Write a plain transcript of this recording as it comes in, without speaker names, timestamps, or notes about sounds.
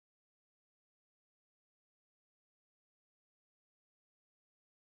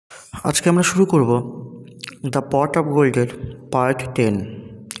আজকে আমরা শুরু করব দ্য পট অফ গোল্ডের পার্ট 10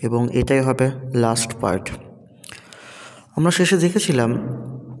 এবং এটাই হবে লাস্ট পার্ট। আমরা শেষে দেখেছিলাম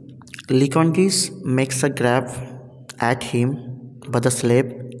লিকন্টিস makes a grab at him but the slave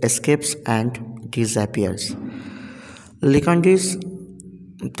এসকেপস and disappears. লিকন্টিস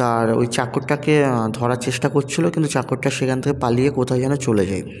তার ওই চাকরটাকে ধরার চেষ্টা করছিল, কিন্তু চাকরটা সেখান থেকে পালিয়ে কোথায় যেন চলে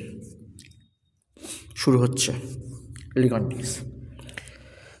যায়। শুরু হচ্ছে লিকন্টিস,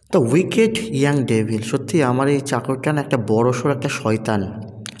 দ্য উইকেড ইয়াং ডেভিল। সত্যি আমার এই চাকরটা না একটা বড়সড় একটা শয়তান।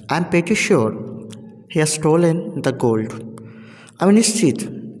 I am pretty sure he has stolen the gold. আমি নিশ্চিত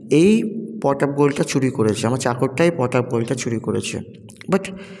এই পট অফ গোল্ডটা চুরি করেছে, আমার চাকরটাই পট অফ গোল্ডটা চুরি করেছে। But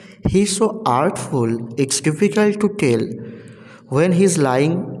he is so আর্টফুল, it's difficult to tell when he is lying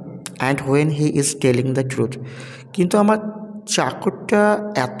and when he is telling the truth. কিন্তু আমার চাকরটা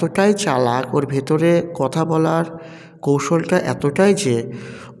এতটাই চালাক, ওর ভেতরে কথা বলার কৌশলটা এতটাই যে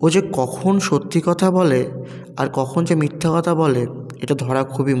ও যে কখন সত্যি কথা বলে আর কখন যে মিথ্যা কথা বলে এটা ধরা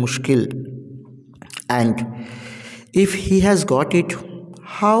খুবই মুশকিল। And if he has got it,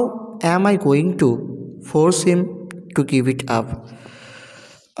 how am I going to force him to give it up.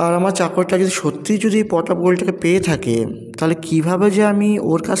 আর আমার চাকরটা যদি পট অফ গোল্ডটাকে পেয়ে থাকে, তাহলে কীভাবে যে আমি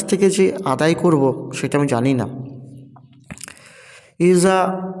ওর কাছ থেকে যে আদায় করব সেটা আমি জানি না। Is a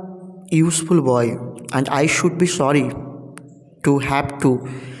useful boy and I should be sorry to have to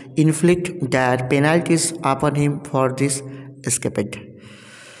inflict their penalties upon him for this escapade.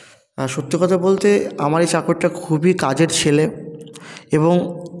 সত্যি কথা বলতে আমার এই চাকরটা খুবই কাজের ছেলে, এবং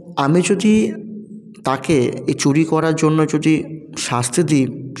আমি যদি তাকে এই চুরি করার জন্য যদি শাস্তি দিই,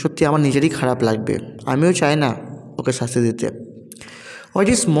 সত্যি আমার নিজেরই খারাপ লাগবে। আমিও চাই না ওকে শাস্তি দিতে। What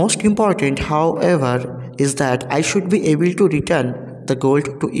is most important, however, is that I should be able to return the gold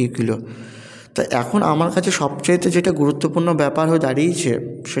to Euclio. তা এখন আমার কাছে সবচাইতে যেটা গুরুত্বপূর্ণ ব্যাপার হয়ে দাঁড়িয়েছে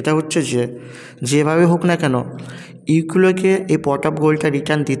সেটা হচ্ছে যে যেভাবে হোক না কেন ইউক্লিওকে এই পট অফ গোল্ডটা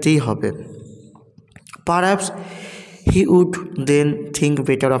রিটার্ন দিতেই হবে। Perhaps he would then think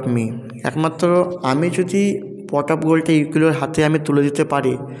better of me. একমাত্র আমি যদি পট অফ গোল্ডটা ইউক্লিওর হাতে আমি তুলে দিতে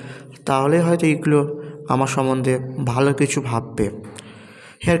পারি, তাহলে হয়তো ইউক্লিও আমার সম্বন্ধে ভালো কিছু ভাববে।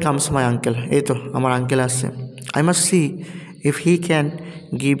 Hair comes my uncle. এই তো আমার আঙ্কেল আসছে। I must see if he can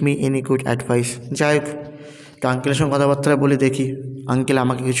give me any good advice. যাই হোক, তো আঙ্কেলের সঙ্গে কথাবার্তা বলে দেখি আঙ্কেল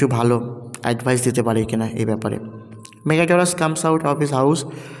আমাকে কিছু ভালো অ্যাডভাইস দিতে পারে কিনা এই ব্যাপারে। মেগাটরাস comes out of his house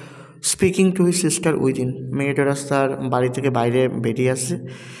speaking to his sister within. মেগাটরাস তার বাড়ি থেকে বাইরে বেরিয়ে আসছে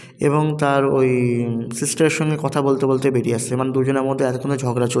এবং তার ওই সিস্টারের সঙ্গে কথা বলতে বলতে বেরিয়ে আসছে, মানে দুজনের মধ্যে এতক্ষণ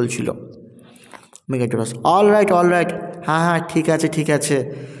ঝগড়া চলছিল। মেগাটরাস, অল রাইট, হ্যাঁ ঠিক আছে,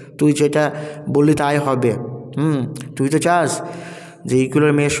 তুই যেটা বললি তাই হবে। তুই তো চাস যে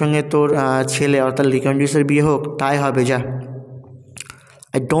ইকুলোর মেয়ের সঙ্গে তোর ছেলে অর্থাৎ লিকন্ডিসের বিয়ে হোক, তাই হবে, যা।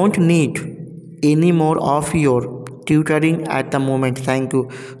 I don't need any more of your টিউটারিং at the moment, thank you.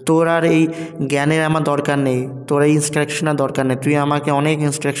 তোর আর এই জ্ঞানের আমার দরকার নেই, তোর এই ইনস্ট্রাকশনের দরকার নেই, তুই আমাকে অনেক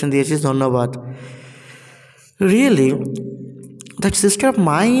ইনস্ট্রাকশন দিয়েছিস, ধন্যবাদ। Really that sister of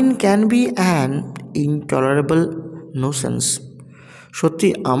mine can be an intolerable নোসেন্স। সত্যি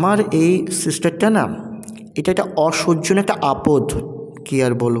আমার এই সিস্টারটা না, এটা একটা অসহ্যনীয় একটা আপদ, কী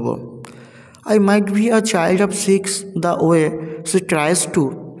আর বলবো। I might be a child of 6 the way C tries to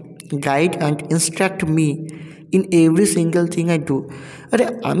guide and instruct me in every single thing I do. আরে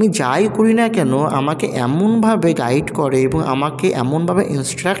আমি যাই করি না কেন আমাকে এমনভাবে গাইড করে এবং আমাকে এমনভাবে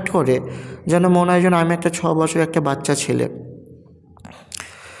ইনস্ট্রাক্ট করে যেন মনে হয় যেন আমি একটা 6 বছরের একটা বাচ্চা ছেলে।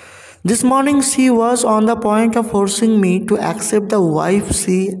 This morning she was on the point of forcing me to accept the wife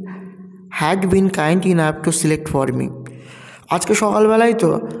she had been kind enough to select for me. আজকে সকালবেলায় তো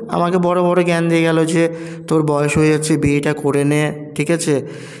আমাকে বড় জ্ঞান দিয়ে গেল যে তোর বয়স হয়ে যাচ্ছে, বিয়েটা করে নে, ঠিক আছে,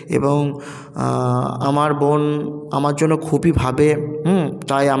 এবং আমার বোন আমার জন্য খুবই ভাবে,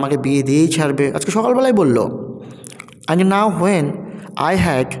 তাই আমাকে বিয়ে দিয়েই ছাড়বে, আজকে সকালবেলায় বলল। And now when I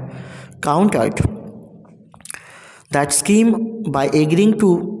had countered that scheme by agreeing to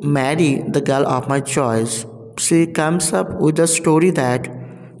marry the girl of my choice, she comes up with the story that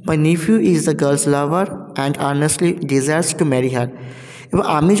my nephew is the girl's lover and earnestly desires to marry her. এবং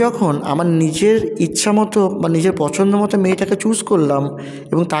আমি যখন আমার নিজের ইচ্ছা মতো বা নিজের পছন্দ মতো মেয়েটাকে চুজ করলাম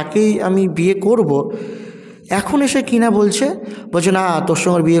এবং তাকেই আমি বিয়ে করব, এখন এসে কিনা বলছে না তোর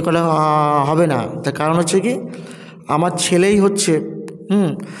সঙ্গে বিয়ে করা হবে না। তার কারণ হচ্ছে কি, আমার ছেলেই হচ্ছে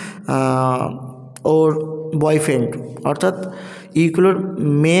ওর বয়ফ্রেন্ড, অর্থাৎ ইউক্লিওর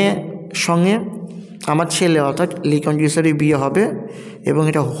মেয়ের সঙ্গে আমার ছেলে অর্থাৎ লিকন্ডিসেরই বিয়ে হবে এবং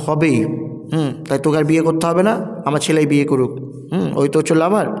এটা হবেই। তাই তোকে আর বিয়ে করতে হবে না, আমার ছেলেই বিয়ে করুক। ওই তো হচ্ছে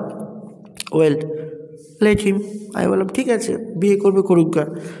লাভার। Well let him. আমি বললাম ঠিক আছে, বিয়ে করবে করুক গা,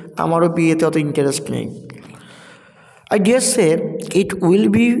 আমারও বিয়েতে অত ইন্টারেস্ট নেই। I deer say it will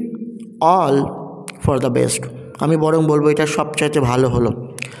be all for the best, আমি বরং বলবো এটা সবচাইতে ভালো হলো।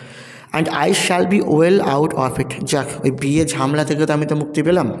 And I shall be well out of it, যাক ওই বিয়ে ঝামেলা থেকে তো আমি তো মুক্তি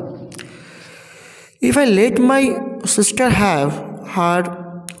পেলাম। If I let my sister have her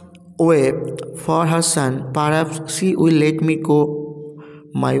way for her San, perhaps she will let me go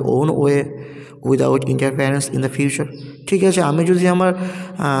my own way without interference in the future. ঠিক আছে, আমি যদি আমার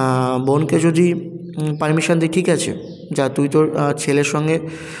বোনকে যদি পারমিশন দিই, ঠিক আছে যা তুই তোর ছেলের সঙ্গে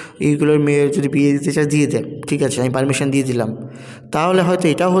এইগুলোর মেয়ের যদি বিয়ে দিতে চাস দিয়ে দে, ঠিক আছে আমি পারমিশন দিয়ে দিলাম। তাহলে হয়তো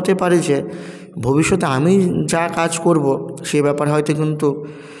এটাও হতে পারে যে ভবিষ্যতে আমি যা কাজ করব সে ব্যাপারে হয়তো কিন্তু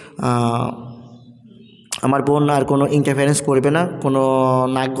আমার বোন আর কোনো ইন্টারফারেন্স করবে না, কোনো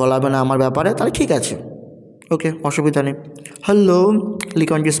নাক গলাবে না আমার ব্যাপারে, তাহলে ঠিক আছে, ওকে অসুবিধা নেই। Hello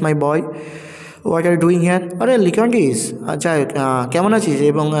লিকন্ডিস my boy, what are doing here? আরে লিকন্ডিস, আচ্ছা কেমন আছিস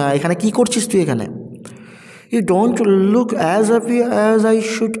এবং এখানে কী করছিস তুই এখানে? You don't look as happy as I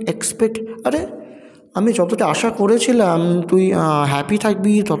should expect. আরে আমি যতটা আশা করেছিলাম তুই হ্যাপি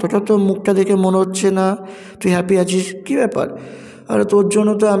থাকবি ততটা তো মুখটা দেখে মনে হচ্ছে না তুই হ্যাপি আছিস, কী ব্যাপার? আরে তোর জন্য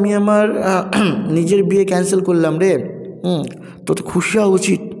তো আমি আমার নিজের বিয়ে ক্যান্সেল করলাম রে। তোর তো খুশি হওয়া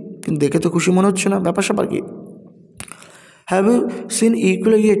উচিত, কিন্তু দেখে তো খুশি মনে হচ্ছে না, ব্যাপার স্যাপার কি? Have you seen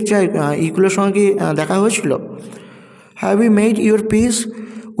equal yet? চাই ইকুয়ালের সঙ্গে কি দেখা হয়েছিল? Have you made your piece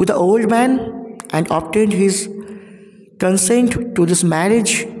with the old man and obtained his consent to this marriage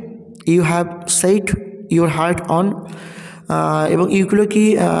you have set your heart on? এবং ইউগুলো কি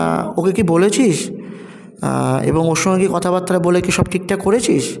ওকে কি বলেছিস এবং ওর সঙ্গে কি কথাবার্তা বলে কি সব ঠিকঠাক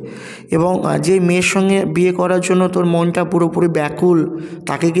করেছিস? এবং যে মেয়ের সঙ্গে বিয়ে করার জন্য তোর মনটা পুরোপুরি ব্যাকুল,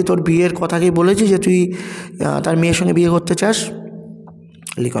 তাকে কি তোর বিয়ের কথা কি বলেছিস যে তুই তার মেয়ের সঙ্গে বিয়ে করতে চাস?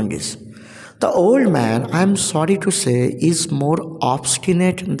 লিকন্ডিস, the old man I am sorry to say is more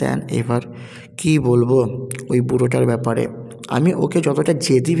obstinate than ever. কী বলবো ওই বুড়োটার ব্যাপারে, আমি ওকে যতটা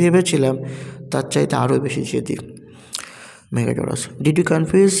জেদি ভেবেছিলাম তার চাইতে আরও বেশি জেদি। মেগাডরাস, ডিড ইউ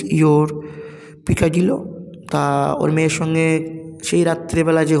কনফিউজ ইউর পিকাডিলো? তা ওর মেয়ের সঙ্গে সেই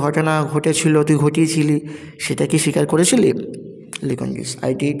রাত্রিবেলা যে ঘটনা ঘটেছিল তুই ঘটিয়েছিলি সেটা কি স্বীকার করেছিলি? লিকন্ডিস,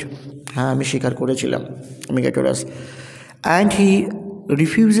 আই ডিড, হ্যাঁ আমি স্বীকার করেছিলাম। মেগাডরাস, and he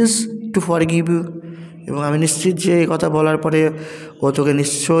refuses two forgive you? এবং আমি নিশ্চিত যে এই কথা বলার পরে ও তোকে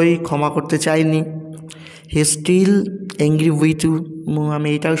নিশ্চয়ই ক্ষমা করতে চায়নি। He still angry with you? আমি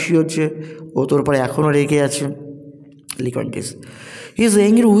এটাও শিওর যে ও তোর পরে এখনও রেগে আছে। লিকন্ডিস, he is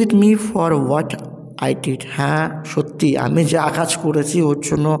angry with me for what I did? হ্যাঁ সত্যি, আমি যা কাজ করেছি ওর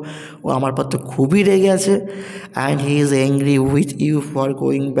জন্য ও আমার পর তো খুবই রেগে আছে। And he is angry with you for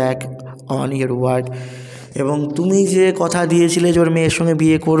going back on your word? এবং তুমি যে কথা দিয়েছিলে যে ওর মেয়ের সঙ্গে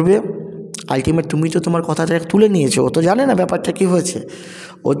বিয়ে করবে, আলটিমেট তুমি তো তোমার কথাটা তুলে নিয়েছো, ও তো জানে না ব্যাপারটা কী হয়েছে,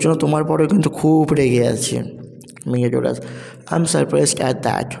 ওর জন্য তোমার পরেও কিন্তু খুব রেগে আছে। মেগাডোরাস, I am surprised at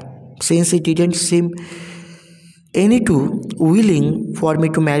that since he didn't SIM any two willing for me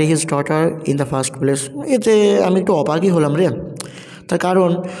to marry his daughter in the first place. এতে আমি একটু অবাকই হলাম রে, তার কারণ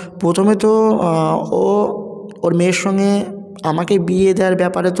প্রথমে তো ও ওর মেয়ের সঙ্গে আমাকে বিয়ে দেওয়ার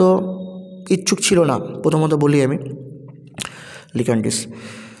ব্যাপারে তো ইচ্ছুক ছিল না, প্রথমত বলি আমি। লিকন্ডিস,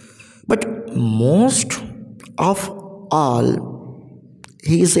 but most of all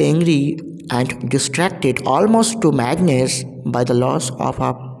he is angry and distracted almost two madness by the loss of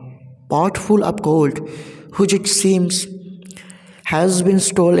a pot full of gold which it seems has been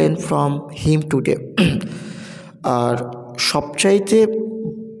stolen from him today. আর সবচাইতে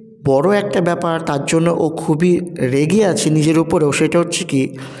বড় একটা ব্যাপার তার জন্য ও খুবই রেগে আছে নিজের উপরেও, সেটা হচ্ছে কি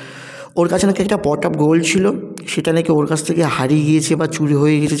ওর কাছে নাকি একটা পট অফ গোল্ড ছিল, সেটা নাকি ওর কাছ থেকে হারিয়ে গিয়েছে বা চুরি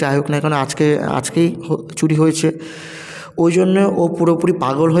হয়ে গিয়েছে, যাই হোক না কেন আজকেই চুরি হয়েছে। ওই জন্য ও পুরোপুরি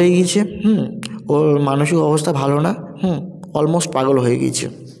পাগল হয়ে গিয়েছে। ওর মানসিক অবস্থা ভালো না, অলমোস্ট পাগল হয়ে গিয়েছে।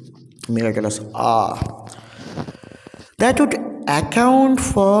 Miraculous. That would account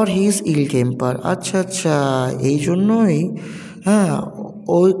for his ill temper. আচ্ছা আচ্ছা, এই জন্যই হ্যাঁ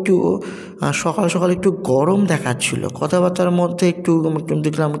ও একটু সকাল সকাল একটু গরম দেখাচ্ছিল, কথাবার্তার মধ্যে একটু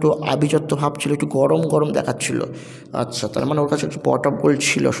দেখলাম একটু আবিচত্ব ভাব ছিল, একটু গরম গরম দেখাচ্ছিল। আচ্ছা, তার মানে ওর কাছে একটু পট অফ গোল্ড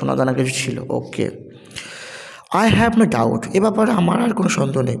ছিল, সোনাদানা কিছু ছিল। ওকে, আই হ্যাভ নো ডাউট, এ ব্যাপারে আমার আর কোনো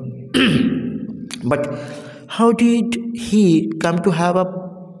সন্দেহ নেই। But how did he come to have a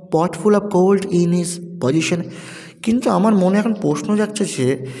pot full of gold in his position? কিন্তু আমার মনে এখন প্রশ্ন যাচ্ছে যে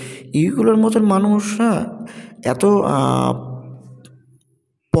এইগুলোর মতন মানুষ এত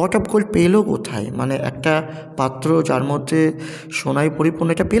পট অফ গোল্ড পেলো কোথায়? মানে একটা পাত্র যার মধ্যে সোনায় পরিপূর্ণ,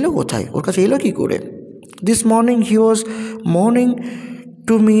 এটা পেলো কোথায়? ওর কাছে এলো কী করে? This morning he was morning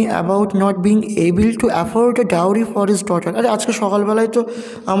to me about not being able to afford A dowry for his daughter. আরে আজকে সকালবেলায় তো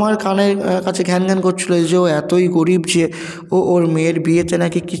আমার কানের কাছে ঘ্যান ঘ্যান করছিল যে ও এতই গরিব যে ওর মেয়ের বিয়েতে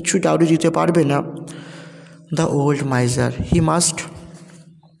নাকি কিচ্ছু ডাউরি দিতে পারবে না। The old miser, he must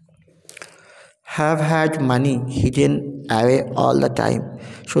have had money hidden away all the time.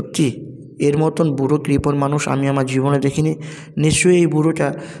 সত্যি এর মতন বুড়ো কৃপণ মানুষ আমি আমার জীবনে দেখিনি। নিশ্চয়ই এই বুড়োটা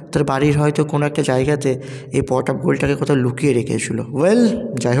তার বাড়ির হয়তো কোনো একটা জায়গাতে এই পট অফ গোল্ডটাকে কোথাও লুকিয়ে রেখেছিল। ওয়েল,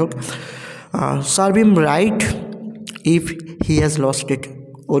 যাই হোক, serve him right if he has lost it.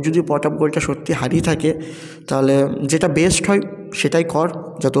 ও যদি পট অফ গোল্ডটা সত্যি হারিয়ে থাকে তাহলে যেটা বেস্ট হয় সেটাই কর,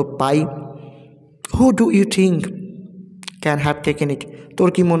 যত পাই। Who do you think can have taken ইট? তোর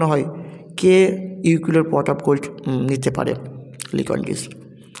কি মনে হয় কে ইউকিলোর পট অফ গোল্ড নিতে পারে? Click on this.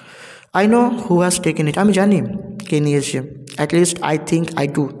 I know who has taken ইট। আমি জানি কে নিয়েছে, at least I think I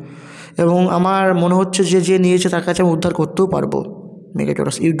do. এবং আমার মনে হচ্ছে যে যে নিয়েছে তার কাছে আমি উদ্ধার করতেও পারবো।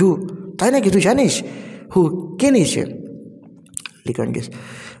 মেগাটরাস, ইউ ডু? তাই নাকি, তুই জানিস হু কে নিয়েছে? Click on this.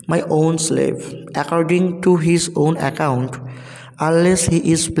 My own slave according to his own account unless he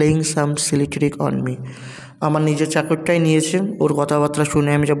is playing some Seely trick on me. আমার নিজের চাকরটাই নিয়েছে। ওর কথাবার্তা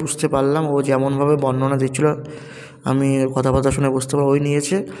শুনে আমি যা বুঝতে পারলাম, ও যেমনভাবে বর্ণনা দিচ্ছিল আমি ওর কথাবার্তা শুনে বুঝতে পারলাম ওই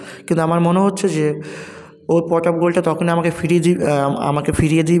নিয়েছে। কিন্তু আমার মনে হচ্ছে যে ওর পট অফ গোল্ডটা তখন আমাকে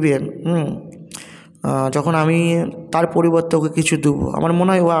ফিরিয়ে দিবে যখন আমি তার পরিবর্তে ওকে কিছু দেবো। আমার মনে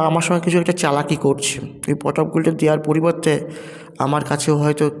হয় ও আমার সঙ্গে কিছু একটা চালাকি করছে। এই পট অফ গোল্ডটা দেওয়ার পরিবর্তে আমার কাছেও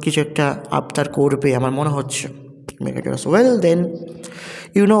হয়তো কিছু একটা আবদার করবে আমার মনে হচ্ছে। মেগাটরাস, well then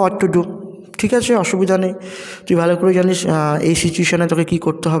you know what to do. ঠিক আছে, অসুবিধা নেই, তুই ভালো করে জানিস এই সিচুয়েশানে তোকে কী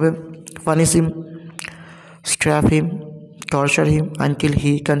করতে হবে। Punish him, strap him, torture him until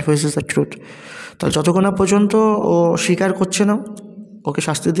he কনফেসেস the truth. তাহলে যতক্ষণ না পর্যন্ত ও স্বীকার করছে না ওকে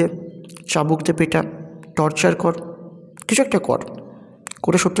শাস্তি দে, চাবুক দে, পেটা, টর্চার কর, কিছু একটা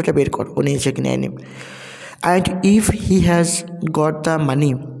করে সত্যটা বের কর ও নিয়েছে কি নেয়নি। And if he has got the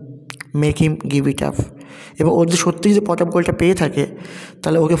money make him give it up. এবং ওর যদি সত্যিই যে পট অফ গোল্ডটা পেয়ে থাকে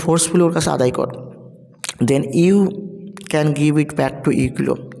তাহলে ওকে ফোর্সফুলি ওর কাছে আদায় কর। দেন you can give it back to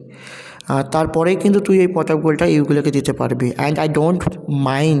ইউগুলো। তারপরেই কিন্তু তুই এই পট অফ গোল্ডটা ইউগুলোকে দিতে পারবি। And I don't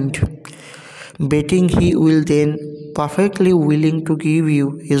mind betting he will then perfectly willing to give you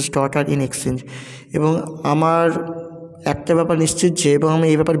his daughter in exchange. এবং আমার একটা ব্যাপার নিশ্চিত যে, এবং আমি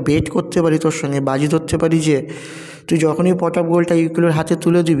এই ব্যাপার বেট করতে পারি তোর সঙ্গে, বাজি ধরতে পারি যে তুই যখনই পট অফ গোল্ডটা ইউকিলোর হাতে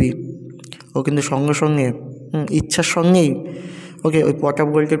তুলে দিবি ও কিন্তু সঙ্গে সঙ্গে ইচ্ছার সঙ্গেই ওকে ওই পট অফ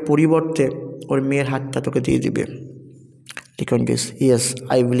গোল্ডের পরিবর্তে ওর মেয়ের হাতটা তোকে দিয়ে দিবে। লিখন this, yes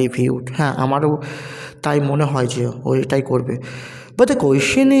I believe he would. হ্যাঁ, আমারও তাই মনে হয় যে ও এটাই করবে। But the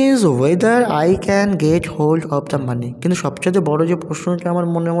question is weather I can get hold of the money. কিন্তু সবচেয়ে বড় যে প্রশ্নটা আমার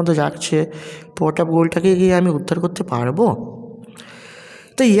মনের মধ্যে জাগছে, পট অফ গোল্ডটাকে গিয়ে আমি উদ্ধার করতে পারবো?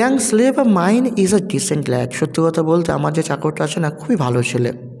 The young slave of mine is a decent lad. সত্যি কথা বলতে আমার যে চাকরটা আছে না, খুবই ভালো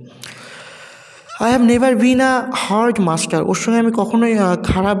ছেলে। I have never been a hard master. ওর সঙ্গে আমি কখনোই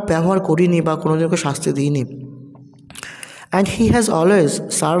খারাপ ব্যবহার করিনি বা কোনোদিন ওকে শাস্তি দিইনি। And he has always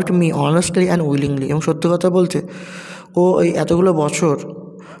served me honestly and willingly. এবং সত্যি কথা বলতে ও এই এতগুলো বছর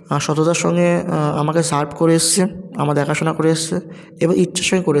সততার সঙ্গে আমাকে সার্ভ করে এসছে, আমার দেখাশোনা করে এসছে এবং ইচ্ছার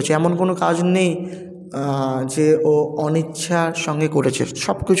সঙ্গে করেছে। এমন কোনো কাজ নেই যে ও অনিচ্ছার সঙ্গে করেছে,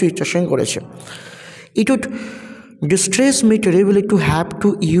 সব কিছু ইচ্ছার সঙ্গে করেছে। It would distress me terribly to have to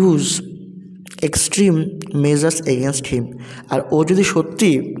use extreme measures against him. আর ও যদি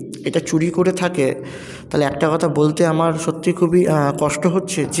সত্যি এটা চুরি করে থাকে তাহলে একটা কথা বলতে আমার সত্যি খুবই কষ্ট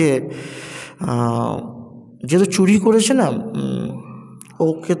হচ্ছে যে যেহেতু চুরি করেছে না,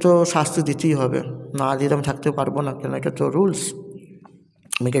 ওকে তো শাস্তি দিতেই হবে, না দিতে আমি থাকতে পারবো না, কেন এটা তো rules.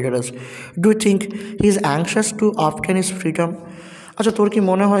 মেগাটারাস, do you think he is anxious to obtain his freedom? আচ্ছা, তোর কি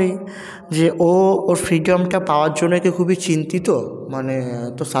মনে হয় যে ওর ফ্রিডমটা পাওয়ার জন্য কি খুবই চিন্তিত? মানে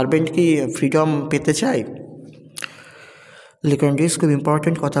তো সার্ভেন্ট কি ফ্রিডম পেতে চায়? লিখন দিস, খুব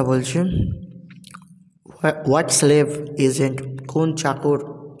ইম্পর্টেন্ট কথা বলছে। What slave agent? কোন চাকর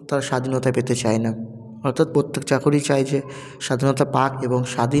তার স্বাধীনতা পেতে চায় না? অর্থাৎ প্রত্যেক চাকরই চায় যে স্বাধীনতা পাক এবং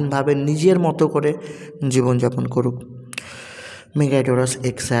স্বাধীনভাবে নিজের মতো করে জীবনযাপন করুক। মেগাডোরাস,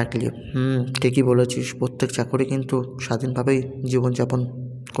 এক্স্যাক্টলি, ঠিকই বলেছিস, প্রত্যেক চাকরি কিন্তু স্বাধীনভাবেই জীবনযাপন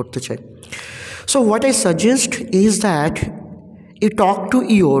করতে চায়। So what I suggest is that you talk to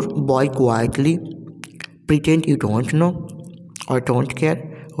your boy quietly, pretend you don't know or don't care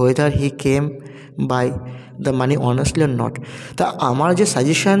whether he came by the money honestly or not. তা আমার যে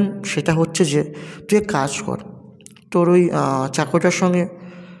সাজেশান সেটা হচ্ছে যে তুই এক কাজ কর, তোর ওই চাকরটার সঙ্গে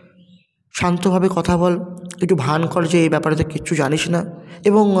শান্তভাবে কথা বল, একটু ভান কর যে এই ব্যাপারে তো কিচ্ছু জানিস না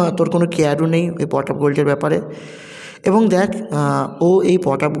এবং তোর কোনো কেয়ারও নেই ওই পট অফ গোল্ডের ব্যাপারে, এবং দেখ ও এই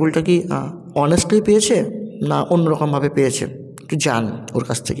পট আপ গোল্ডটা কি অনেস্টলি পেয়েছে না অন্যরকমভাবে পেয়েছে, একটু জান ওর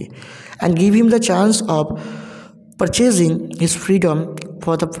কাছ থেকে। And give him the chance of purchasing his freedom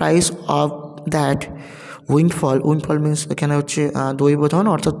for the price of that উইন্ডফল means এখানে হচ্ছে দৈবধন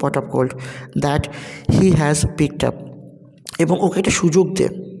অর্থাৎ পট of gold that he has picked up. এবং ওকে একটা সুযোগ দে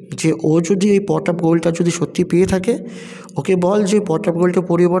যে ও যদি এই পট অফ গোল্ডটা যদি সত্যি পেয়ে থাকে, ওকে বল যে পট অফ গোল্ডের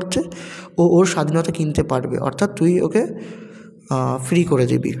পরিবর্তে ও ওর স্বাধীনতা কিনতে পারবে, অর্থাৎ তুই ওকে ফ্রি করে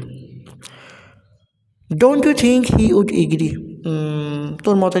দিবি। Don't you think he would agri?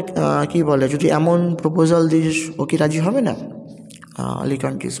 তোর মতে কী বলে, যদি এমন প্রপোজাল দিস ও কি রাজি হবে না?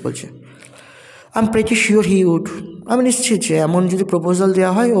 লিটনটিস বলছে I am pretty sure he would. আমি নিশ্চিত যে এমন যদি প্রপোজাল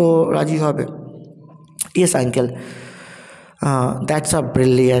দেওয়া হয় ও রাজি হবে। Yes uncle, that's a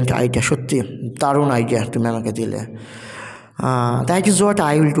brilliant idea, সত্যি দারুণ আইডিয়া তুমি আমাকে দিলে। That is what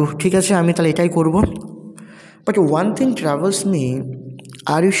I will do. ঠিক আছে, আমি তাহলে এটাই করবো। But one thing travels me,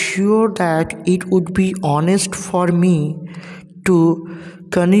 are you sure that it would be honest for me two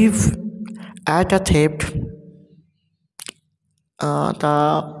কনিভ at a theft? তা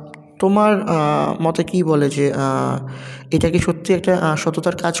তোমার মতে কী বলে যে এটা কি সত্যি একটা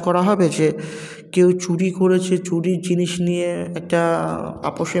সততার কাজ করা হবে, যে কেউ চুরি করেছে, চুরির জিনিস নিয়ে একটা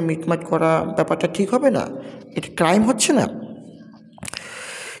আপোষে মিটমাট করা ব্যাপারটা ঠিক হবে না? এটা ক্রাইম হচ্ছে না?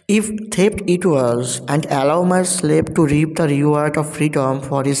 If theft it was and allow my slave two rib the reward of freedom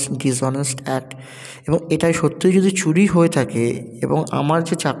for his dishonest act, এবং এটাই সত্যিই যদি চুরি হয়ে থাকে এবং আমার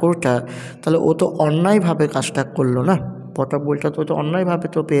যে চাকরটা, তাহলে ও তো অন্যায়ভাবে কাজটা করলো না, পট অফ গোল্ডটা তো অন্যায়ভাবে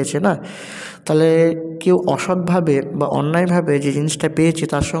তো পেয়েছে না, তাহলে কেউ অসৎভাবে বা অন্যায়ভাবে যে জিনিসটা পেয়েছে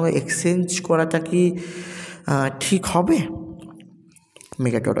তার সঙ্গে এক্সচেঞ্জ করাটা কি ঠিক হবে?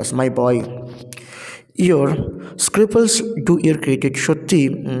 মেগাটোরাস, মাই বয়, ইয়োর স্ক্রিপলস ডু ইয়োর ক্রেডিট। সত্যি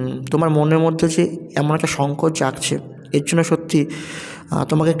তোমার মনের মধ্যে যে এমন একটা সংকট জাগছে, এর জন্য সত্যি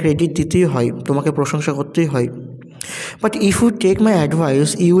তোমাকে ক্রেডিট দিতেই হয়, তোমাকে প্রশংসা করতেই হয়। But if you take my advice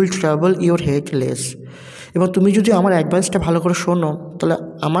you will travel your head less. এবং তুমি যদি আমার অ্যাডভাইসটা ভালো করে শোনো, তাহলে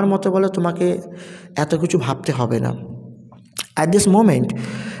আমার মতে বলে তোমাকে এত কিছু ভাবতে হবে না। At this moment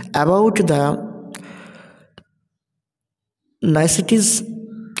about the নাইসিটিস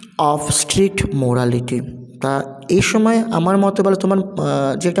of strict morality, তা এই সময় আমার মতে বলে তোমার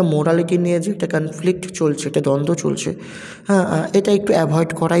যে একটা মোরালিটি নিয়ে যে একটা কনফ্লিক্ট চলছে, একটা দ্বন্দ্ব চলছে, হ্যাঁ, এটা একটু অ্যাভয়েড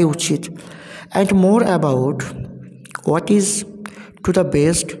করাই উচিত। And more about what is to the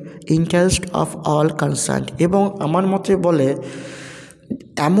best interest of all concern, এবং আমার মতে বলে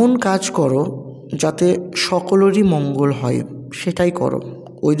এমন কাজ করো যাতে সকলেরই মঙ্গল হয়, সেটাই করো,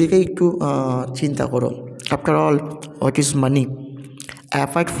 ওই দিকে একটু চিন্তা করো। After all what is money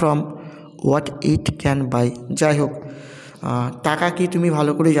apart from what it can buy. যাই হোক, টাকা কি তুমি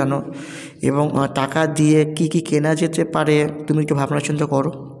ভালো করে জানো, এবং টাকা দিয়ে কি কি কেনা যেতে পারে তুমি একটু ভাবনা চিন্তা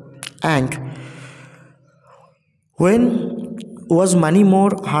করো। And when was money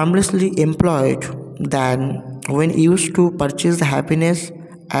more harmlessly employed than when used to purchase the happiness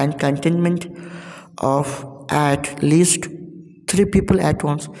and contentment of at least 3 people at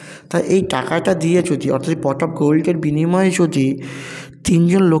once? তাই এই টাকাটা দিয়ে যদি, অর্থাৎ পট অফ গোল্ডের বিনিময়ে যদি 3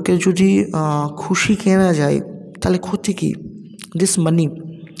 জন লোকের যদি খুশি কেনা যায়, তাহলে ক্ষতি কী? This money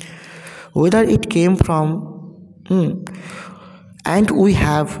whether it came from and we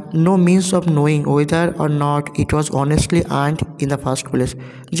have no means of knowing whether or not it was honestly earned in the first place.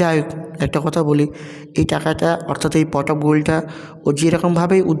 যাই হোক, একটা কথা বলি, এই টাকাটা অর্থাৎ এই পট অফ গোল্ডটা ও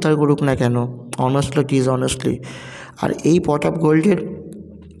যেরকমভাবেই উদ্ধার করুক না কেন, অনেস্টলি ডিসঅনেস্টলি, আর এই পট অফ গোল্ডের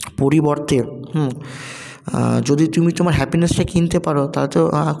পরিবর্তে যদি তুমি তোমার হ্যাপিনেসটা কিনতে পারো, তাহলে তো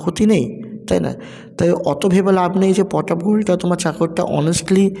ক্ষতি নেই, তাই না? তাই অত ভেবে লাভ নেই যে পট অফ গোল্ডটা তোমার চাকরটা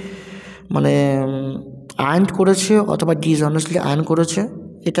অনেস্টলি মানে আর্ন করেছে অথবা ডিসঅনেস্টলি আর্ন করেছে,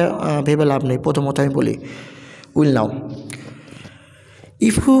 এটা ভেবে লাভ নেই। প্রথমত আমি বলি, will now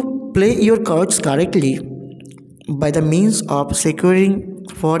if you play your cards correctly by the means of securing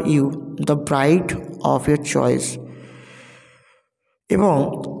for you the bride of your choice, এবং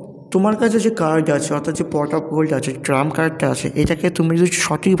তোমার কাছে যে কার্ড আছে অর্থাৎ যে পট অফ গোল্ড আছে, ট্রাম্প কার্ডটা আছে, এটাকে তুমি যদি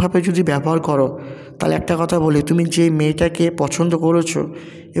সঠিকভাবে যদি ব্যবহার করো, তাহলে একটা কথা বলি, তুমি যে মেয়েটাকে পছন্দ করেছো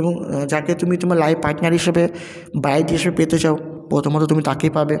এবং যাকে তুমি তোমার লাইফ পার্টনার হিসেবে ব্রাইড হিসেবে পেতে চাও, প্রথমত তুমি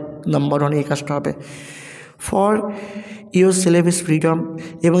তাকেই পাবে। নাম্বার 1 এই কাজটা হবে। For your self is freedom,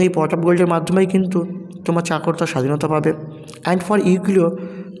 এবং এই পট অফ গোল্ডের মাধ্যমেই কিন্তু তোমার চাকর তার স্বাধীনতা পাবে। And for ইউগুলো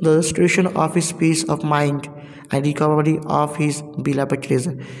the restoration of his piece of mind and recovery of his beloved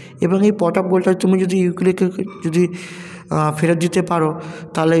treasure, এবং এই পট অফ গোল্ডটা তুমি যদি ইউগুলোকে যদি ফেরত দিতে পারো,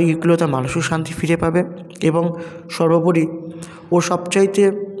 তাহলে ইউগুলো তার মানসিক শান্তি ফিরে পাবে, এবং সর্বোপরি ও সবচাইতে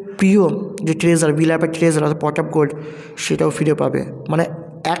প্রিয় যে ট্রেজার, বিলাপের ট্রেজার অর্থাৎ পট অফ গোল্ড, সেটাও ফিরে পাবে। মানে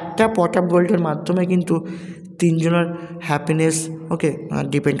একটা পট অফ গোল্ডের মাধ্যমে কিন্তু তিনজনের হ্যাপিনেস ওকে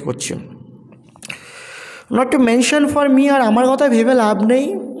ডিপেন্ড করছে। Not to mention for me, আর আমার কথা ভেবে লাভ নেই,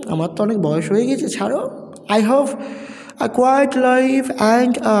 আমার তো অনেক বয়স হয়ে গেছে, ছাড়ো। I have a quite life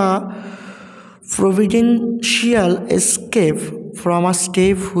and a providential escape from a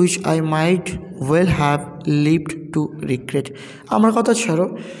step which I might well have lived to regret. আমার কথা ছাড়ো,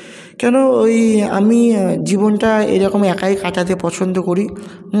 কেন ওই আমি জীবনটা এরকম একাই কাটাতে পছন্দ করি।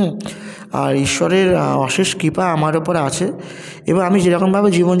 আর ঈশ্বরের অশেষ কৃপা আমার ওপর আছে, এবং আমি যেরকমভাবে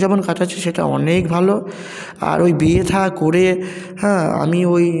জীবনযাপন কাটাচ্ছি সেটা অনেক ভালো। আর ওই বিয়ে থা করে আমি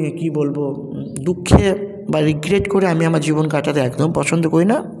ওই কি বলবো, দুঃখে বা রিগ্রেট করে আমি আমার জীবন কাটাতে একদম পছন্দ করি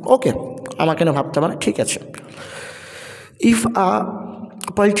না। ওকে, আমার কেন ভাবতে পারে, ঠিক আছে। If a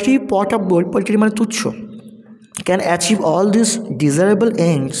paltry pot of gold, paltry মানে তুচ্ছ, can achieve all these desirable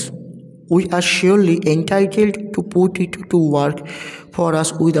ends, we are surely entitled to put it to work for us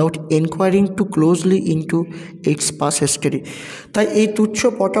without inquiring too closely into its past history. তাই এই তুচ্ছ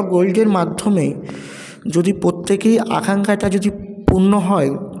পট of গোল্ডের মাধ্যমে যদি প্রত্যেকেরই আকাঙ্ক্ষাটা যদি পূর্ণ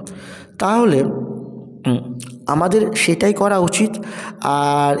হয়, তাহলে আমাদের সেটাই করা উচিত।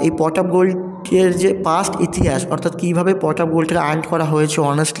 আর এই পট অফ গোল্ডের যে পাস্ট ইতিহাস, অর্থাৎ কীভাবে পট অফ গোল্ডটাকে আর্ন করা হয়েছে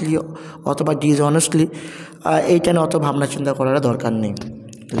অনেস্টলি অথবা ডিসঅনেস্টলি, এইটা নিয়ে অত ভাবনা চিন্তা করার দরকার নেই।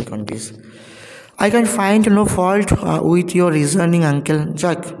 I can find no fault with your reasoning uncle.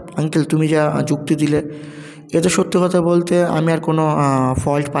 যাক আঙ্কেল, তুমি যা যুক্তি দিলে এতে সত্যি কথা বলতে আমি আর কোনো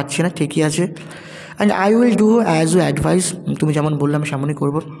ফল্ট পাচ্ছি না, ঠিকই আছে। And I will do as you advice, তুমি যেমন বললে আমি সেমনই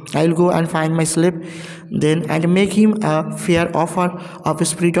করবো। I will go and find my slave then and make him a fair offer of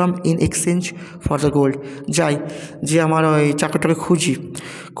his freedom in exchange for the gold. যাই যে আমার ওই চাকরটাকে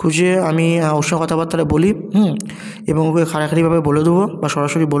খুঁজে আমি ওর সঙ্গে কথাবার্তা বলি, এবং ওকে খাড়াখাড়িভাবে বলে দেবো বা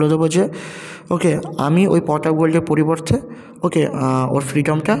সরাসরি বলে দেবো যে ওকে আমি ওই পট অফ গোল্ডের পরিবর্তে ওকে ওর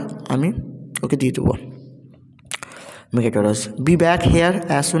ফ্রিডমটা আমি ওকে দিয়ে দেবো। মেকেটরাস be back hair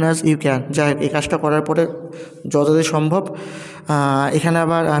as soon as you can. যাই হোক, এই কাজটা করার পরে যতদিন সম্ভব এখানে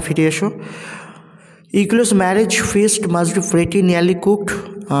আবার ফিরে এসো। Equals marriage feast must be pretty nearly cooked,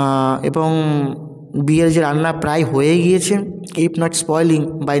 এবং বিয়ের যে রান্না প্রায় হয়ে গিয়েছে। If not spoiling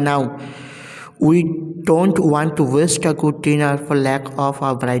by now, we don't want to West a good dinner for lack of a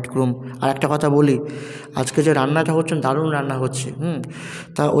bride groom. আর একটা কথা বলি, আজকে যে রান্নাটা হচ্ছে দারুণ রান্না হচ্ছে,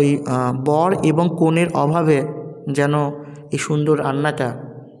 তা ওই বর এবং কনের অভাবে যেন এই সুন্দর রান্নাটা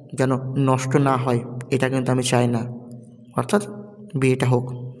যেন নষ্ট না হয়, এটা কিন্তু আমি চাই না, অর্থাৎ বিয়েটা হোক।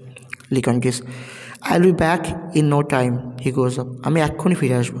 লিকন্টিস I will be back in no time, he goes up. আমি এক্ষুনি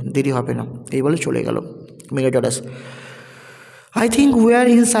ফিরে আসবো, দেরি হবে না, এই বলে চলে গেল মেগাডরাস। I think we are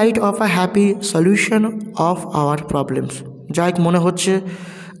in side of a happy solution of our problems. যাই হোক, মনে হচ্ছে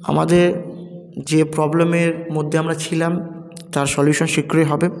আমাদের যে প্রবলেমের মধ্যে আমরা ছিলাম তার সলিউশন শীঘ্রই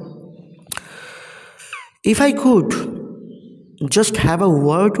হবে। If I could just have a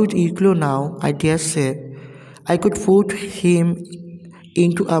word with Iglo now, I dare say I could put him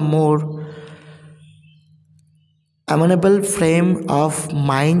into a more amenable frame of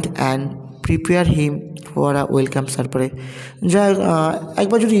mind and prepare him for a welcome surprise. যা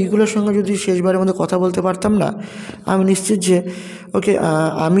একবার যদি ইগুলোর সঙ্গে যদি শেষবারের মধ্যে কথা বলতে পারতাম না, আমি নিশ্চিত যে ওকে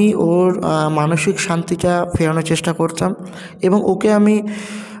আমি ওর মানসিক শান্তিটা ফেরানোর চেষ্টা করতাম, এবং ওকে আমি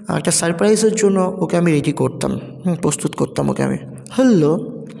একটা সারপ্রাইজের জন্য ওকে আমি রেডি করতাম, প্রস্তুত করতাম ওকে আমি। Hello,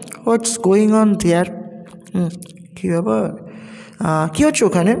 what's going on their? কী ব্যাপার, কী হচ্ছে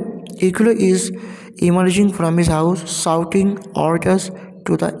ওখানে? এগুলো is emerging from his house shouting orders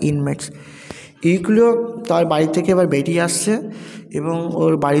to the inmates. এইগুলো তার বাড়ি থেকে এবার বেরিয়ে আসছে, এবং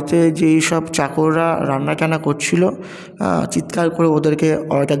ওর বাড়িতে যেই সব চাকররা রান্না টান্না করছিল চিৎকার করে ওদেরকে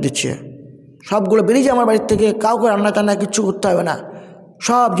অর্ডার দিচ্ছে, সবগুলো বেরিয়ে যায় আমার বাড়ির থেকে, কাউকে রান্না টান্না কিচ্ছু করতে হবে না,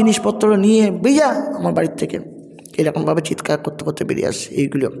 সব জিনিসপত্র নিয়ে বেরিয়ে যা আমার বাড়ির থেকে, এরকমভাবে চিৎকার করতে করতে বেরিয়ে আসছে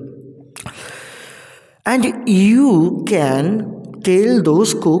এইগুলো। And you can tell those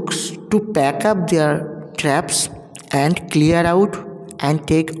cooks two pack up there traps and clear out and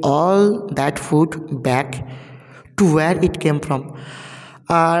take all that food back to wire it came from.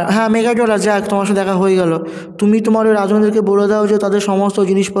 আর হ্যাঁ মেগাডোলা, যাক তোমার সাথে দেখা হয়ে গেল, তুমি তোমার ওই রাজনদেরকে বলে দাও যে তাদের সমস্ত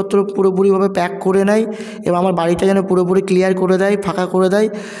জিনিসপত্র পুরোপুরিভাবে প্যাক করে নেয়, এবং আমার বাড়িটা যেন পুরোপুরি ক্লিয়ার করে দেয়, ফাঁকা করে দেয়,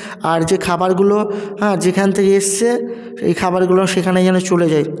 আর যে খাবারগুলো যেখান থেকে এসছে এই খাবারগুলো সেখানে যেন চলে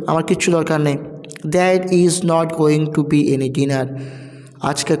যায়, আমার কিচ্ছু দরকার নেই। That is not going to B any dinner,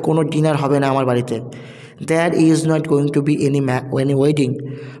 আজকে কোনো ডিনার হবে না আমার বাড়িতে। That is not going to B any wedding,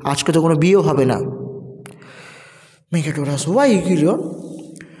 আজকে তো কোনো বিয়েও হবে না। মেগাডোরাস ওয়াই এগুলো,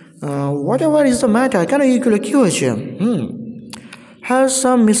 what ever is the matter, কেন এইগুলো কী হয়েছে? হ্যাজ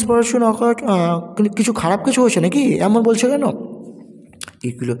সাম মিসফরচুন অকার্ড, কিছু খারাপ কিছু হয়েছে নাকি এমন বলছে কেন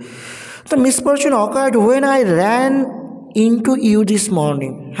এগুলো? The misfortune occurred when I ran into you this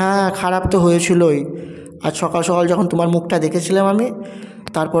morning. হ্যাঁ, খারাপ তো হয়েছিলই। আজ সকাল সকাল যখন তোমার মুখটা দেখেছিলাম আমি,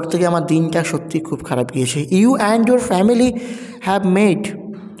 তারপর থেকে আমার দিনটা সত্যি খুব খারাপ গিয়েছে। You and your family have made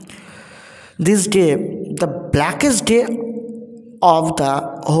this day the ব্ল্যাকেস্ট day of the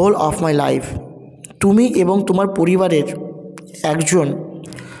whole of my life. তুমি এবং তোমার পরিবারের একজন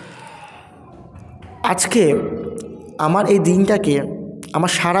আজকে আমার এই দিনটাকে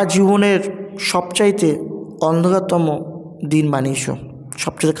আমার সারা জীবনের সবচাইতে অন্ধকারতম দিন বানিয়েছ,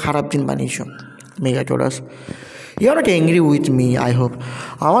 সবচেয়ে খারাপ দিন বানিয়েছ। মেগাটোরাস, you are not angry with me I hope.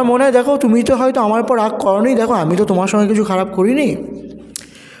 আমার মনে হয় দেখো তুমি তো হয়তো আমার পর রাগ করোনি, দেখো আমি তো তোমার সঙ্গে কিছু খারাপ করিনি।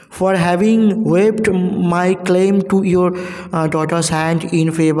 For having waved my claim to your daughters hand in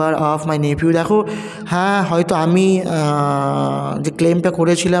favour of my Nephew. দেখো হ্যাঁ, হয়তো আমি যে ক্লেমটা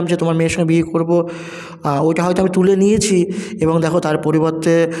করেছিলাম যে তোমার মেয়ের সঙ্গে বিয়ে করবো, ওইটা হয়তো আমি তুলে নিয়েছি, এবং দেখো তার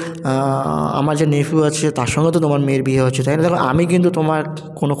পরিবর্তে আমার যে নেফিউ আছে তার সঙ্গে তো তোমার মেয়ের বিয়ে হচ্ছে, তাই না? দেখো আমি কিন্তু তোমার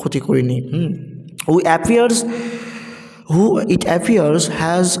কোনো ক্ষতি করিনি। It appears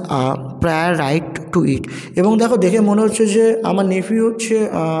has prior right two ইট। এবং দেখো দেখে মনে হচ্ছে যে আমার নেফিউ হচ্ছে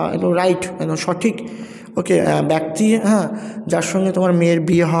রাইট, সঠিক ওকে ব্যক্তি, হ্যাঁ, যার সঙ্গে তোমার মেয়ের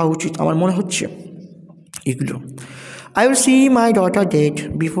বিয়ে হওয়া উচিত আমার মনে হচ্ছে এগুলো। I will see my daughter date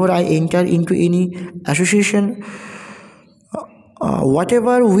before I enter into any association,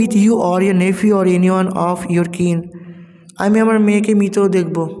 whatever with you or your nephew or anyone of your kin. আমি আমার মেয়েকে মৃতও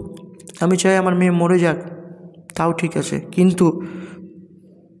দেখব, আমি চাই আমার মেয়ে মরে যাক, তাও ঠিক আছে, কিন্তু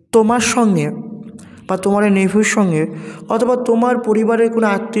তোমার সঙ্গে বা তোমার নেফিউর সঙ্গে অথবা তোমার পরিবারের কোনো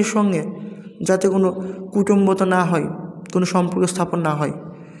আত্মীয়ের সঙ্গে যাতে কোনো কুটুম্বতা না হয়, কোনো সম্পর্ক স্থাপন না হয়,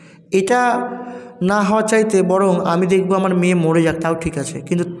 এটা না হওয়া চাইতে বরং আমি দেখবো আমার মেয়ে মরে যাক, তাও ঠিক আছে,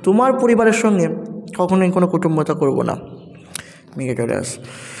 কিন্তু তোমার পরিবারের সঙ্গে কখনোই কোনো কুটুম্বতা করব না। মেগাটোরাস,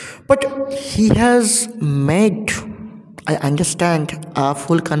 but he has made I understand a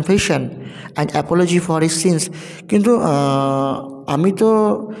full confession and apology for his sins. কিন্তু আমি তো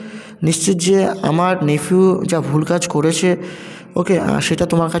নিশ্চিত যে আমার নেফিউ যা ভুল কাজ করেছে ওকে সেটা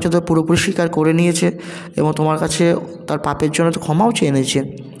তোমার কাছে তো পুরোপুরি স্বীকার করে নিয়েছে এবং তোমার কাছে তার পাপের জন্য তো ক্ষমাও চেয়ে নিয়েছে।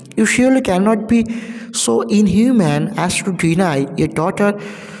 You surely can not be so inhuman as to deny A daughter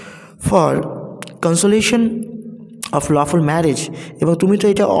for consolation of lawful marriage. এবং তুমি তো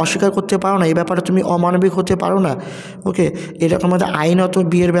এটা অস্বীকার করতে পারো না, এই ব্যাপারে তুমি অমানবিক হতে পারো না, ওকে? এরকম আমাদের আইনত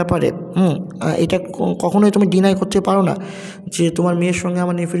বিয়ের ব্যাপারে এটা কখনোই তুমি ডিনাই করতে পারো না যে তোমার মেয়ের সঙ্গে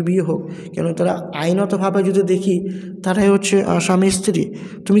আমার নেফির বিয়ে হোক, কেন তারা আইনতভাবে যদি দেখি তারাই হচ্ছে স্বামী স্ত্রী।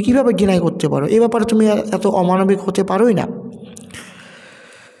 তুমি কীভাবে ডিনাই করতে পারো? এই ব্যাপারে তুমি এত অমানবিক হতে পারোই না।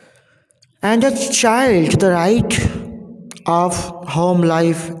 And a child the right of home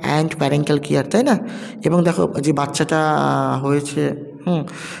life and parental care, তাই না? এবং দেখো যে বাচ্চাটা হয়েছে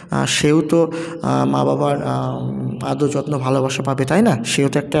সেও তো মা বাবার আদর যত্ন ভালোবাসা পাবে, তাই না? সেও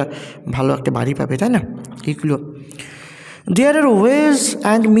তো একটা ভালো একটা বাড়ি পাবে, তাই না? এইগুলো দেয়ার আর wedge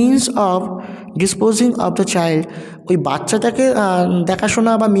and means of disposing of the child. ওই বাচ্চাটাকে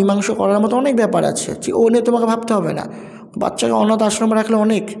দেখাশোনা বা মীমাংসা করার মতো অনেক ব্যাপার আছে, যে ও নিয়ে তোমাকে ভাবতে হবে না। বাচ্চাকে অনাথ আশ্রমে রাখলে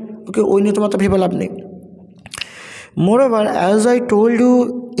অনেক, ওকে ওই নিয়ে তোমার তো ভেবে লাভ নেই। Moreover, as I told you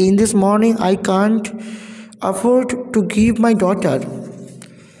in this morning, I can't afford to give my daughter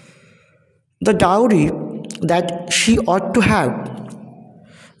the dowry that she ought to have.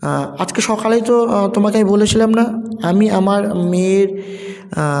 আজকে সকালেই তো তোমাকে আমি বলেছিলাম না, আমি আমার মেয়ের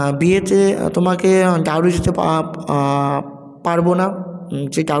বিয়েতে তোমাকে ডাউরি দিতে পারবো না,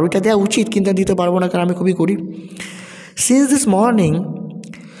 যে ডাউরিটা দেওয়া উচিত কিন্তু দিতে পারবো না, কারণ আমি খুবই গরিব। Since this morning,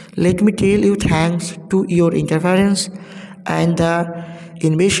 let me tell you, thanks to your interference and the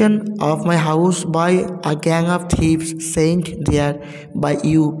invasion of my house by a gang of thieves sent there by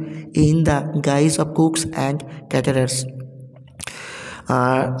you in the guise of cooks and caterers.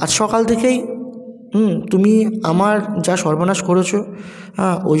 আজ সকাল থেকেই তুমি আমার যা সর্বনাশ করেছো,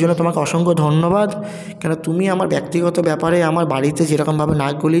 ওই জন্য তোমাকে অসংখ্য ধন্যবাদ। কেন তুমি আমার ব্যক্তিগত ব্যাপারে আমার বাড়িতে যেরকমভাবে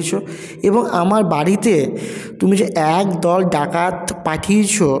নাক গলিয়েছো এবং আমার বাড়িতে তুমি যে এক দল ডাকাত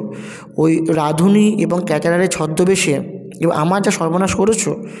পাঠিয়েছো ওই রাঁধুনি এবং ক্যাটারারের ছদ্মবেশে, এবং আমার যা সর্বনাশ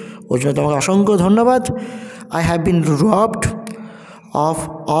করেছো ওই জন্য তোমাকে অসংখ্য ধন্যবাদ। I have been robbed of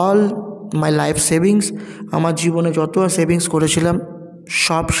all my life savings. আমার জীবনে যত সেভিংস করেছিলাম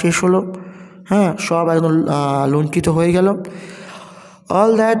সব শেষ হলো, সব একদম লুণ্ঠিত হয়ে গেল।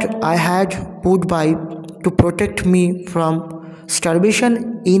 All that I had put by to protect me from starvation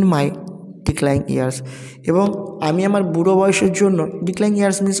in my ডিক্লাইং years, এবং আমি আমার বুড়ো বয়সের জন্য, ডিক্লাইং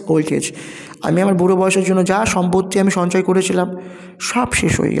ইয়ার্স মিন্স ওল্ড এজ, আমি আমার বুড়ো বয়সের জন্য যা সম্পত্তি আমি সঞ্চয় করেছিলাম সব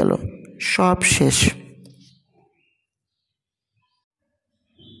শেষ হয়ে গেল, সব শেষ।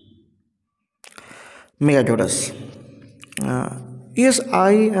 মেগাডোরাস, yes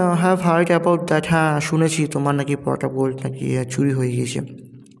I have heard about that, হ্যাঁ শুনেছি তোমার নাকি পট অফ গোল্ড নাকি চুরি হয়ে গিয়েছে,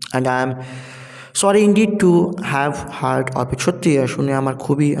 and I am sorry indeed to have heard of it, সত্যি শুনে আমার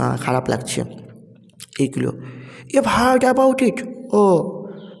খুবই খারাপ লাগছে এইগুলো। You have heard about it, ও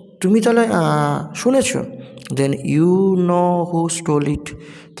তুমি তাহলে শুনেছ, দেন ইউ নো হু স্টোল ইট,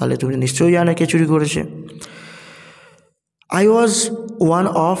 তাহলে তুমি নিশ্চয়ই জানো কে চুরি করেছে। I was one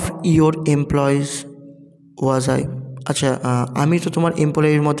of your employees, was I, আচ্ছা আমি তো তোমার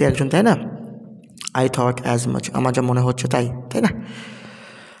এমপ্লয়ির মধ্যে একজন, তাই না? আই থট অ্যাজ মাচ, আমার যা মনে হচ্ছে তাই, তাই না?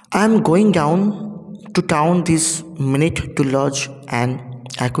 I am going down to town this minute to lodge an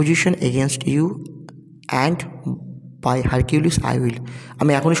accusation against you and by Hercules I will.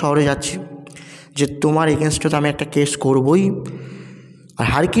 আমি এখনই শহরে যাচ্ছি, যে তোমার এগেনস্টে তো আমি একটা কেস করবই, আর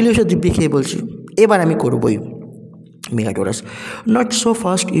হারকিউলিসের দিব্যি খেয়ে বলছি এবার আমি করবই। মেগাডোরাস, নট সো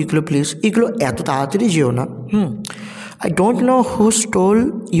ফাস্ট ইগুলো প্লিজ, এগুলো এত তাড়াতাড়ি যেও না। I don't know who stole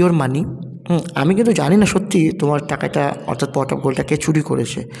your মানি, আমি কিন্তু জানি না সত্যি তোমার টাকাটা অর্থাৎ পট অফ গোল্ডটাকে চুরি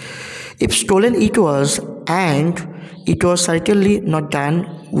করেছে। If stolen it was and it was certainly not done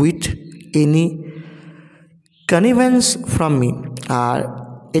with any কনিভেন্স from me, আর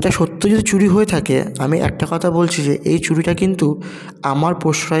এটা সত্য যদি চুরি হয়ে থাকে, আমি একটা কথা বলছি যে এই চুরিটা কিন্তু আমার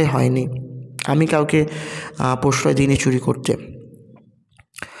প্রশ্রয় হয়নি, আমি কাউকে প্রশ্রয় দিইনি চুরি করতে।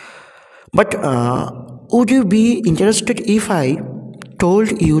 But would you B interested if I told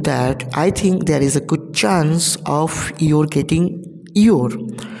you that I think there is a good chance of your getting your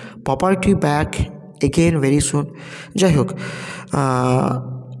property back again very soon? যাই হোক,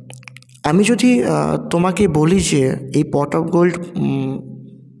 আমি যদি তোমাকে বলি যে এই পট অফ গোল্ড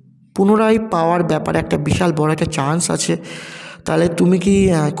পুনরায় পাওয়ার ব্যাপারে একটা বিশাল বড় একটা চান্স আছে, তাহলে তুমি কি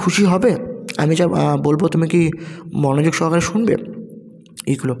খুশি হবে? আমি যা বলবো তুমি কি মনোযোগ সহকারে শুনবে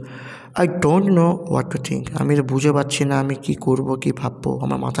এইগুলো? I don't know what to think, আমি বুঝে পাচ্ছি না আমি কী করবো, কী ভাববো,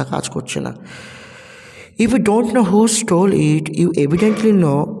 আমার মাথা কাজ করছে না। If you don't know who stole it, you evidently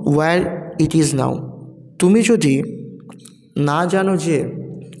no wire it is now, তুমি যদি না জানো যে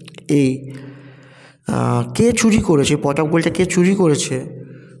এই কে চুরি করেছে, পট অফ গোল্ডটা কে চুরি করেছে,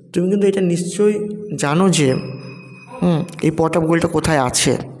 তুমি কিন্তু এটা নিশ্চয়ই জানো যে এই পট অফ গোল্ডটা কোথায়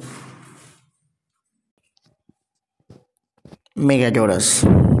আছে। মেগাডোরাস,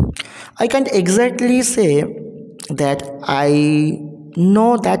 I can't exactly say that I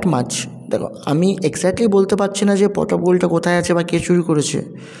know that much. দেখো আমি এক্স্যাক্টলি বলতে পারছি না যে পট অফ গোল্ডটা কোথায় আছে বা কে চুরি করেছে,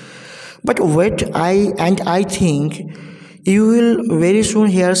 but wait I think you will very soon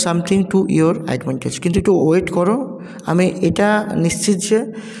hear something to your advantage, কিন্তু একটু ওয়েট করো, আমি এটা নিশ্চিত যে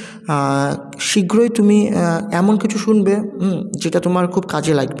শীঘ্রই তুমি এমন কিছু শুনবে যেটা তোমার খুব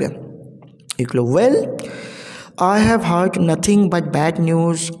কাজে লাগবে এগুলো। Well, I have heard nothing but bad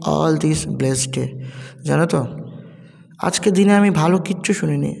news all this blessed day. জানো তো আজকের দিনে আমি ভালো কিচ্ছু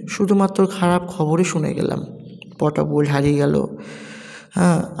শুনিনি, শুধুমাত্র খারাপ খবরই শুনে গেলাম। পট অফ গোল্ড হারিয়ে গেল,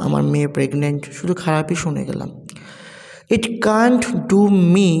 হ্যাঁ আমার মেয়ে প্রেগনেন্ট, শুধু খারাপই শুনে গেলাম। It can't do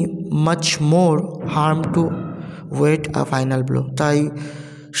me much more harm two wait a final blow, তাই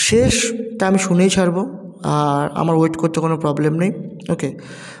শেষটা আমি শুনেই ছাড়বো, আর আমার ওয়েট করতে কোনো প্রবলেম নেই। ওকে,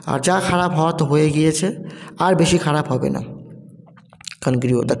 আর যা খারাপ হওয়া তো হয়ে গিয়েছে, আর বেশি খারাপ হবে না।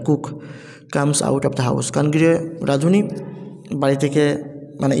 কনগ্রিও the cook comes out of the house, কনগ্রিও রাঁধুনি বাড়ি থেকে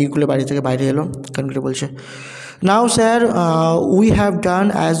মানে ইগুলো বাড়ি থেকে বাইরে এলো। কনগ্রিও বলছে, নাও sir we have done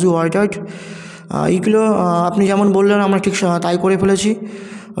as you ordered, এইগুলো আপনি যেমন বললেন আমরা ঠিক তাই করে ফেলেছি।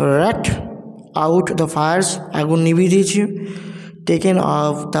 র্যাট আউট দ্য ফায়ার্স, আগুন নিভিয়ে দিয়েছি। টেকেন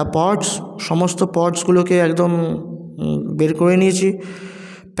অফ দ্য পটস, সমস্ত পটসগুলোকে একদম বের করে নিয়েছি।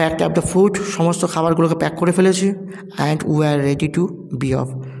 প্যাকড আপ দ্য ফুড, সমস্ত খাবারগুলোকে প্যাক করে ফেলেছি। And we are ready to B of,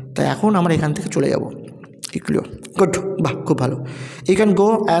 তাই এখন আমরা এখান থেকে চলে যাব। এগুলো গুড, বাহ খুব ভালো। You can go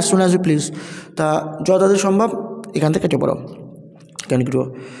as soon as you please, তা যত তাদের সম্ভব এখান থেকে কেটে পড়ো। Can grow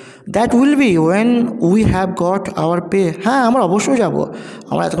that will be when we have got hour pay, হ্যাঁ আমরা অবশ্যই যাব,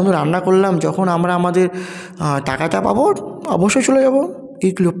 আমরা এতক্ষণ তো রান্না করলাম, যখন আমরা আমাদের টাকাটা পাবো অবশ্যই চলে যাব।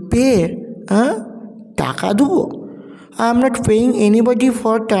 এগুলো পে, হ্যাঁ টাকা দেবো? I am not paying anybody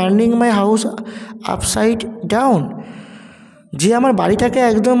for turning my house upside down, যে আমার বাড়িটাকে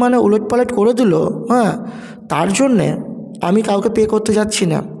একদম মানে উলটপালট করে দিল, হ্যাঁ তার জন্যে আমি কাউকে পে করতে যাচ্ছি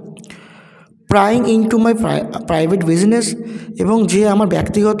না। প্রাইং ইনটু মাই প্রাইভেট বিজনেস, এবং যে আমার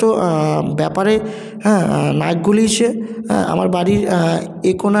ব্যক্তিগত ব্যাপারে হ্যাঁ নাক গলিয়েছে, আমার বাড়ির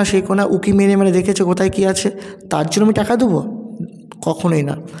এ কোণা সে কোণা উকি মেরে মেরে দেখেছে কোথায় কী আছে, তার জন্য আমি টাকা দেবো? কখনোই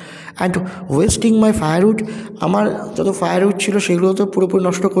না। অ্যান্ড ওয়েস্টিং মাই ফায়ারউড, আমার যত ফায়ারউড ছিল সেগুলো তো পুরোপুরি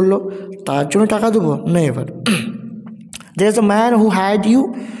নষ্ট করলো, তার জন্য টাকা দেবো? Never. There is a man who had you,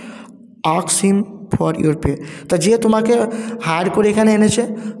 ask him for your pay. তা যে তোমাকে হায়ার করে এখানে এনেছে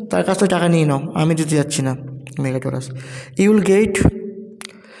তার কাছ থেকে টাকা নিয়ে নাও, আমি দিতে যাচ্ছি না। মেগাটোরাস, you will get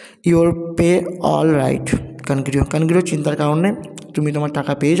your pay all right. কনগ্রিও, চিন্তার কারণে তুমি তোমার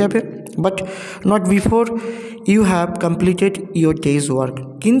টাকা পেয়ে যাবে, but not before you have completed your days work.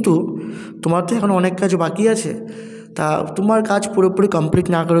 কিন্তু তোমার তো এখন অনেক কাজ বাকি আছে, তা তোমার কাজ পুরোপুরি কমপ্লিট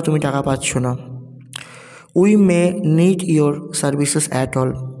না করে তুমি টাকা পাচ্ছ না। We may need your services at all,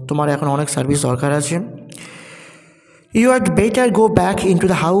 তোমার এখন অনেক সার্ভিস দরকার আছে। You R better go back in to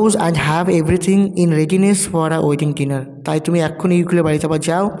the house and have everything in readiness for a wedding dinner. তাই তুমি এক্ষুনি ইউকুলের বাড়িতে আবার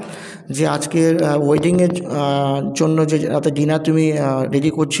যাও, যে আজকের ওয়েডিংয়ের জন্য যে রাতে ডিনার তুমি রেডি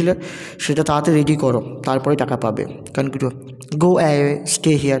করছিলে সেটা তাড়াতাড়ি রেডি করো, তারপরে টাকা পাবে। Conclude, go away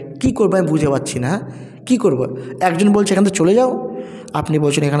stay here. কী করবো আমি বুঝে পাচ্ছি না, হ্যাঁ কী করবো? একজন বলছে এখান থেকে চলে যাও, আপনি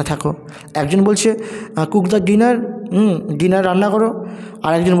বলছেন এখানে থাকো। একজন বলছে কুক দ্য ডিনার, ডিনার রান্না করো,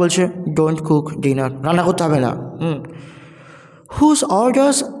 আর একজন বলছে ডোন্ট কুক ডিনার, রান্না করতে হবে না। Whose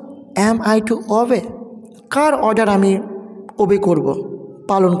orders am I two ওবে, car order আমি ওবে করব,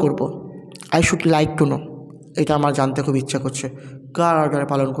 পালন করব? I should like to know, এটা আমার জানতে খুব ইচ্ছা করছে, কার অর্ডার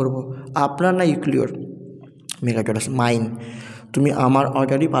পালন করব, আপনার না ইউক্লিওর? মেগাটোরাস, মাইন, তুমি আমার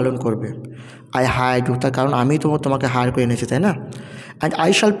অর্ডারই পালন করবে। আই হায়ার ইউ, তার কারণ আমি তোমাকে হায়ার করে এনেছি, তাই না? And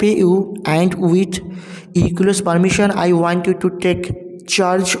I shall pay you, and with equals permission I want you to take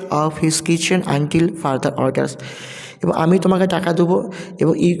charge of his kitchen until further orders. এবং আমি তোমাকে টাকা দেবো,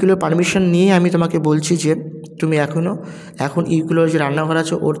 এবং ইকুয়ালের পারমিশন নিয়ে আমি তোমাকে বলছি যে তুমি এখন ইকুয়ালের যে রান্নাঘর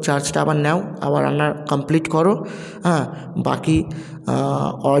আছে ওর চার্জটা আবার নাও, আবার রান্না কমপ্লিট করো, হ্যাঁ বাকি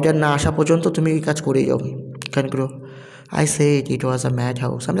অর্ডার না আসা পর্যন্ত তুমি এই কাজ করেই যাও। Conclude, I said it was a mad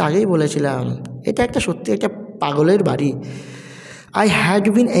house, আমি আগেই বলেছিলাম এটা একটা সত্যি একটা পাগলের বাড়ি। I had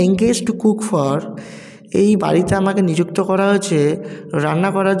been engage to cook for, এই বাড়িতে আমাকে নিযুক্ত করা হয়েছে রান্না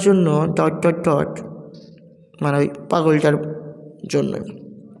করার জন্য ডট ডট ডট, মানে ওই পাগলটার জন্য।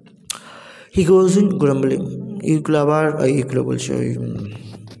 হি গোজ ইন গ্রাম্বলিং, ইগুলো আবার ইগুলো বলছে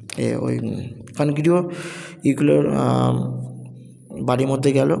ওই কনক্রিও ইগুলোর বাড়ির মধ্যে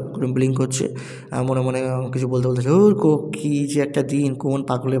গেল, গ্রাম্বলিং করছে, মনে মনে কিছু বলতে বলতেছে, ওর কী যে একটা দিন, কোন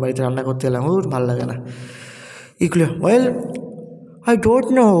পাগলের বাড়িতে রান্না করতে এলাম, ওর ভালো লাগে না। ইগুলো, well I don't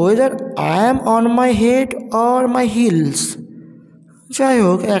know whether I am on my head or my heels. যাই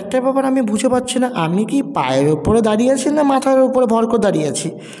হোক, একটা ব্যাপার আমি বুঝে পাচ্ছি না, আমি কি পায়ের ওপরে দাঁড়িয়ে আছি না মাথার উপরে ভর করে দাঁড়িয়ে আছি।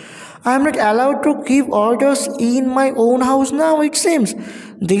 I am not allowed to give orders in my own house now it seems.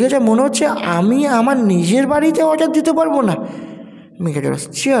 দেখে যা মনে হচ্ছে আমি আমার নিজের বাড়িতে অর্ডার দিতে পারবো না। মেগাটোরাস,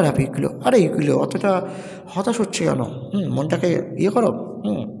 চেয়ার আপ ইগুলো, আরে ইগুলো অতটা হতাশ হচ্ছে কেন? মনটাকে করো,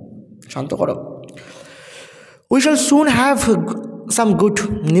 শান্ত করো। We shall soon have some good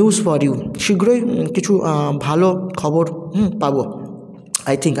news for you, শীঘ্রই কিছু ভালো খবর পাবো,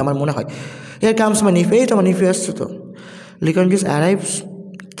 আই থিঙ্ক, আমার মনে হয়। হিয়ার কামস মাই নিফ, এই তো আমার নিফে আসছে তো। লিকন্ডিস arrives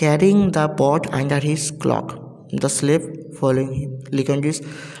carrying the pot under his clock, the slave following হিম। লিকন্ডিস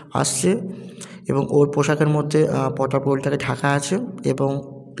আসছে এবং ওর পোশাকের মধ্যে পটাপোলটাকে ঢাকা আছে, এবং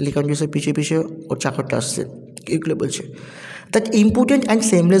লিকন্ডিসের পিছিয়ে পিছিয়ে ওর চাকরটা আসছে। এগুলো বলছে, দ্যাট ইম্পর্টেন্ট অ্যান্ড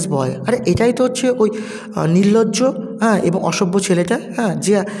সেমলেস বয়, আরে এটাই তো হচ্ছে ওই নির্লজ্জ এবং অসভ্য ছেলেটা,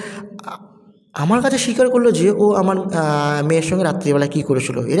 যে আমার কাছে স্বীকার করলো যে ও আমার মেয়ের সঙ্গে রাত্রিবেলায় কী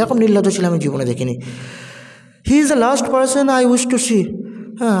করেছিল। এরকম নির্লজ্জ ছিল আমি জীবনে দেখিনি। He is the last person I wish to C,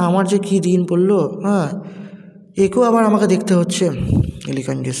 আমার যে কী দিন পড়লো, একেও আবার আমাকে দেখতে হচ্ছে।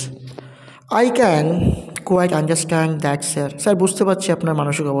 লিকন্ডিস, I can quite understand that sir, sir বুঝতে পারছি আপনার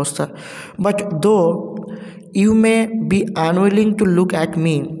মানসিক অবস্থা, বাট দো you may be unwilling to look at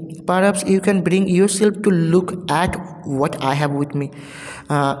me, perhaps you can bring yourself to look at what I have with me.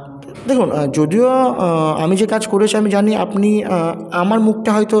 দেখুন, যদিও আমি যে কাজ করেছি আমি জানি আপনি আমার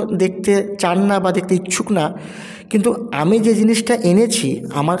মুখটা হয়তো দেখতে চান না বা দেখতে ইচ্ছুক না, কিন্তু আমি যে জিনিসটা এনেছি,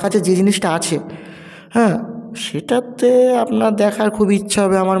 আমার কাছে যে জিনিসটা আছে, সেটাতে আপনার দেখার খুব ইচ্ছা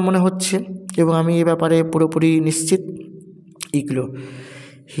হবে আমার মনে হচ্ছে, এবং আমি এ ব্যাপারে পুরোপুরি নিশ্চিত। ইগলো,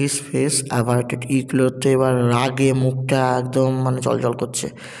 হিজ ফেস অ্যাভার্টেড, ইগুলোতে এবার রাগে মুখটা একদম মানে জলজল করছে।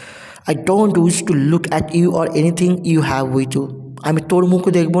 I don't wish to look at you or anything you have with you, আমি তোর মুখও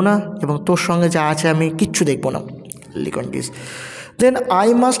দেখবো না এবং তোর সঙ্গে যা আছে আমি কিচ্ছু দেখবো না। লিকন্ডিস, then I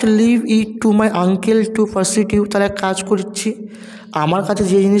must leave it to my uncle two পারসিট you, তাহলে কাজ করছি আমার কাছে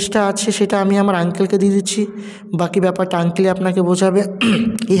যে জিনিসটা আছে সেটা আমি আমার আঙ্কেলকে দিয়ে দিচ্ছি, বাকি ব্যাপারটা আঙ্কেলই আপনাকে বোঝাবে।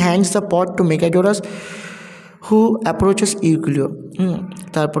 হি hands the pot two মেগাডোরাস who approaches ইউক্লিও।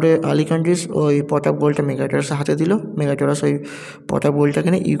 তারপরে আলিকান্ড্রিস ওই পট অফ গোল্ডটা মেগাডোরাসের হাতে দিল। মেগাডোরাস ওই পট অফ গোল্ডটাকে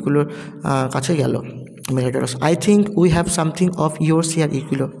নিয়ে ইউক্লিওর কাছে গেল। মেগাডোরাস, I think we have something of your share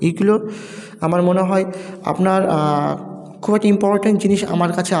ইউক্লিও। ইউক্লিও, আমার মনে হয় আপনার খুব একটা ইম্পর্ট্যান্ট জিনিস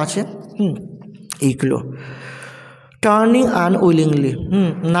আমার কাছে আছে। ইউক্লিও টার্নিং আনউইলিংলি,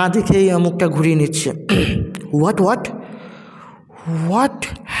 না দেখেই মুখটা ঘুরিয়ে নিচ্ছে। What what what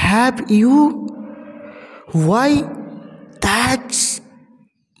have you, Y that's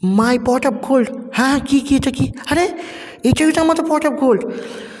my pot of gold. হ্যাঁ কি এটা কি? আরে এটাই তো আমাদের পট অফ গোল্ড।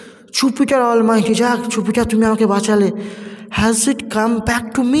 জুপিটার অলমাইটি, যাক জুপিটার তুমি আমাকে বাঁচালে। Has it come back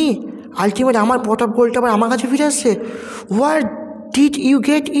to me? Ultimate আমার পট অফ গোল্ডটা আবার আমার কাছে ফিরে আসছে। What did you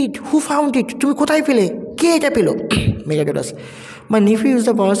get it? Who found it? তুমি কোথায় পেলে? কে এটা পেলো? মেগাডোরাস, মাই Nephew is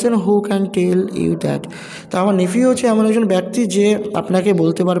the person who can tell you that. তা আমার নেফিউ হচ্ছে এমন একজন ব্যক্তি যে আপনাকে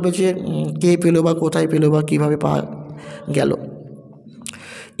বলতে পারবে যে কে পেলো বা কোথায় পেলো বা কীভাবে পাওয়া গেল।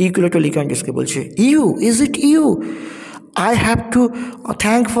 ইউক্লিও টু লিকান্ডিসকে বলছে, you, is it you? I have to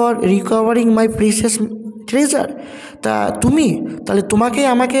thank for recovering my precious treasure. তা তুমি, তাহলে তোমাকে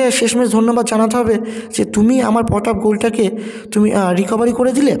আমাকে শেষমেশ ধন্যবাদ জানাতে হবে যে তুমি আমার পট অফ গোল্ডটাকে তুমি রিকভারি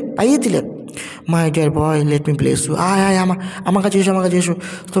করে দিলে, পাইয়ে দিলে। My dear boy, let me bless you. আয় আমার কাছে এসো, আমার কাছে এসো,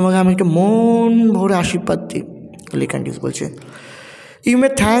 তোমাকে আমি একটু মন ভরে আশীর্বাদ দিই। লিকান্ডিস বলছে, you may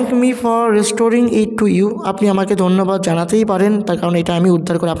thank me for restoring it to you. আপনি আমাকে ধন্যবাদ জানাতেই পারেন, তার কারণ এটা আমি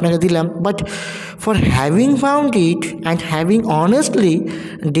উদ্ধার করে আপনাকে দিলাম। But for having found it and having honestly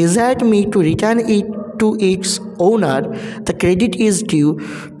desired me to return it to its owner, the credit is due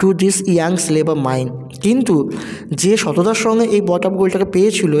to this young slave of mine. কিন্তু যে সততার সঙ্গে এই পট অফ গোল্ডটাকে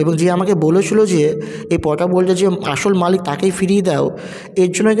পেয়েছিল এবং যে আমাকে বলেছিল যে এই পট অফ গোল্ডের যে আসল মালিক তাকেই ফিরিয়ে দাও, এর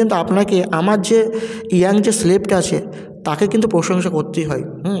জন্য কিন্তু আপনাকে আমার যে ইয়াং যে স্লেভটা আছে তাকে কিন্তু প্রশংসা করতেই হয়।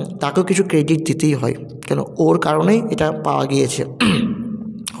 তাকেও কিছু ক্রেডিট দিতেই হয়, কেন ওর কারণেই এটা পাওয়া গিয়েছে।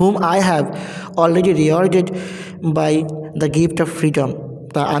 হুম I have already rewarded by the gift of freedom.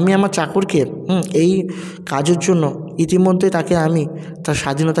 তা আমি আমার চাকরকে এই কাজের জন্য ইতিমধ্যে তাকে আমি তার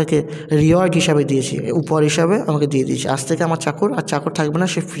স্বাধীনতাকে রিওয়ার্ড হিসাবে দিয়েছি, উপহার হিসাবে আমাকে দিয়ে দিয়েছি। আজ থেকে আমার চাকর আর চাকর থাকবে না,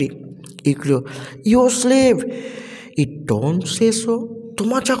 সে free. ইউক্লিও, your slave, it don't say so.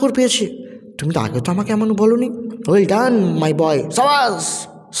 তোমার চাকর পেয়েছে? তুমি তো আগে তো আমাকে এমন বলোনি। ওয়েল ডান মাই বয়, সাবাস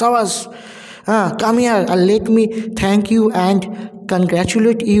সাবাস। Come here R let me thank you and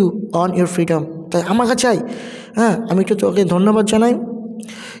congratulate you on your freedom. তাই আমার কাছে চাই, আমি একটু তোকে ধন্যবাদ জানাই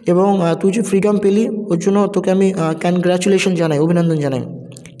এবং তুই যে ফ্রিডম পেলি ওর জন্য তোকে আমি কনগ্র্যাচুলেশন জানাই, অভিনন্দন জানাই।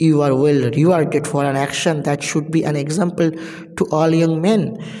 You are well rewarded for an action that should be an example to all young men.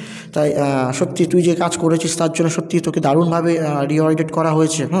 তাই সত্যি তুই যে কাজ করেছিস তার জন্য সত্যি তোকে দারুণভাবে রিওয়ার্ডেড করা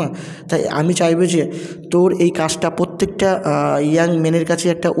হয়েছে। তাই আমি চাইবো যে তোর এই কাজটা প্রত্যেকটা ইয়াং মেনের কাছে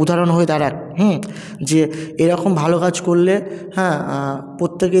একটা উদাহরণ হয়ে দাঁড়াক, যে এরকম ভালো কাজ করলে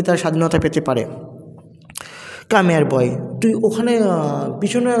প্রত্যেকেই তার স্বাধীনতা পেতে পারে। কাম হিয়ার বয়, তুই ওখানে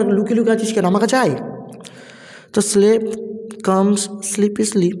পিছনে লুকিয়ে লুকিয়ে আছিস কেন? আমার কাছে আয়। তো স্লেপ কামস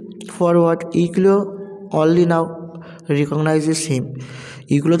স্লিপিসলি ফরওয়ার্ড। ইউক্লিও অনলি নাও রিকগনাইজেস হিম।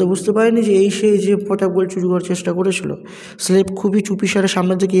 এগুলো তো বুঝতে পারেনি যে এই সেই যে পট অফ গোল্ড চুরি করার চেষ্টা করেছিল। স্লেপ খুবই চুপিসারে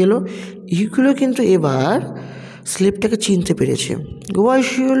সামনের দিকে এলো। ইউক্লিও কিন্তু এবার স্লেপটাকে চিনতে পেরেছে। Y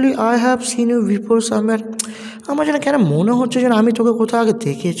surely I have seen you before somewhere. আমার যেন কেন মনে হচ্ছে যেন আমি তোকে কোথাও আগে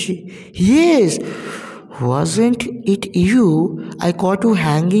দেখেছি। Yes, wasn't it you I caught you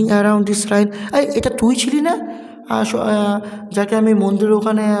hanging around this রাইন। এটা তুই ছিলি না যাকে আমি মন্দিরের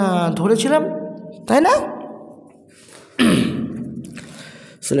ওখানে ধরেছিলাম, তাই না?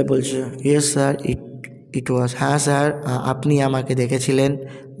 স্লেপ বলছে, ইয়েস স্যার, ইট ওয়াজ। হ্যাঁ স্যার, আপনি আমাকে দেখেছিলেন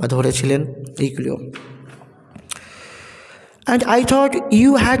বা ধরেছিলেন। ইউক্লিও, and I thought you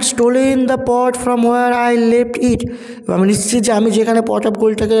had stolen the pot from war I left ইট। আমি নিশ্চিত যে আমি যেখানে পট অফ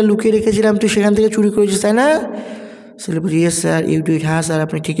গোল্ডটাকে লুকিয়ে রেখেছিলাম তুই সেখান থেকে চুরি করেছিস, তাই না? স্লেপ বলছে, yes sir, you do it. হ্যাঁ স্যার,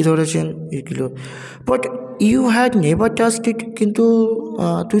 আপনি ঠিকই ধরেছেন। ইউক্লিও, but you had never touched ইট। কিন্তু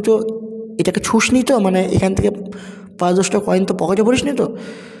তুই তো এটাকে ছুসনি তো, মানে এখান থেকে 5-10টা কয়েন তো পকেটে পড়িসনি তো?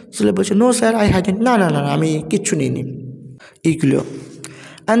 স্লেপ বলছে, নো স্যার, আই হ্যাডেন্ট। না না না, আমি কিচ্ছু নিইনি। ইউক্লিও,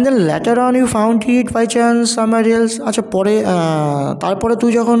 and then letter on you found it by chance somewhere else. আচ্ছা, পরে তারপরে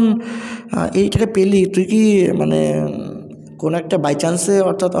তুই যখন এইটাকে পেলি তুই কি মানে কোনো একটা বাই চান্সে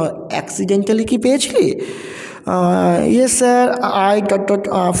অর্থাৎ অ্যাক্সিডেন্টালি কি পেয়েছিলি? Yes sir, I dot dot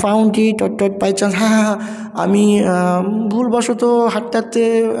found it dot dot by chance. হ্যাঁ, আমি ভুলবশত হাঁটতে হাঁটতে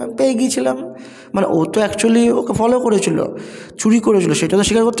পেয়ে গিয়েছিলাম। মানে ও তো অ্যাকচুয়ালি ওকে ফলো করেছিল, চুরি করেছিল, সেটা তো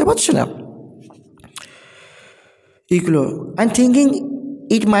স্বীকার করতে পারছে না। এইগুলো I thinking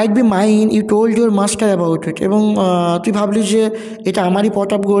it might be mine, you told your master about it, এবং তুই ভাবলি যে এটা আমারই পট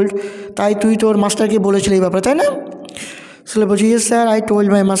অফ গোল্ড, তাই তুই তোর মাস্টারকে বলেছিলি এই ব্যাপারে, তাই না? ছেলে বলছি yes sir, I told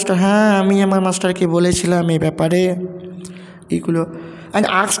my master, হ্যাঁ আমি আমার মাস্টারকে বলেছিলাম এই ব্যাপারে এইগুলো, and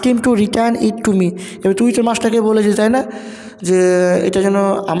asked him to return it to me. এবার তুই তোর মাস্টারকে বলেছিস তাই না, যে এটা যেন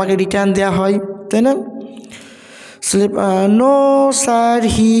আমাকে রিটার্ন দেওয়া হয়, তাই না? স্লিপ নো স্যার,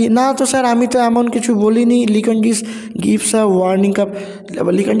 না তো স্যার আমি তো এমন কিছু বলিনি। লিকনজিস গিভস আ ওয়ার্নিং কাপ,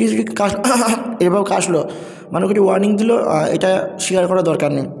 লিকনজিস কাশ এভাবে কাশলো, মানে কিছু ওয়ার্নিং দিল, এটা স্বীকার করার দরকার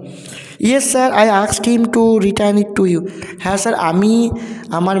নেই। Yes sir, I asked him to return it to you. হ্যাঁ স্যার, আমি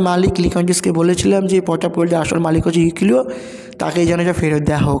আমার মালিক লিকনজিসকে বলেছিলাম যে পটা পোল্টের আসল মালিক হচ্ছে ইউক্লিও, তাকে যেন এটা ফেরত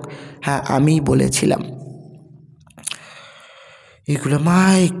দেওয়া হোক। হ্যাঁ আমি বলেছিলাম এগুলো।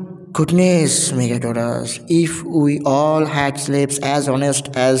 মাই goodness, Megadoras, if we all had slaves as honest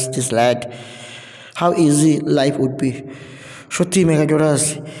as this lad, how easy life would be. সত্যি মেগাডোরাস,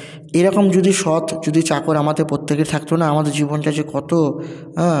 এরকম যদি চাকর আমাদের প্রত্যেকের থাকতো না, আমাদের জীবনটা যে কত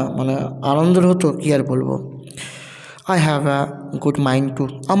মানে আনন্দের হতো, কি আর বলবো। I have a good mind to,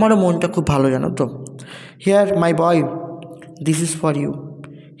 আমারও মনটা খুব ভালো জানো তো। Here my boy, this is for you.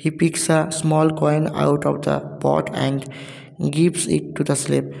 He pix a small coin out of the pot and gives it to the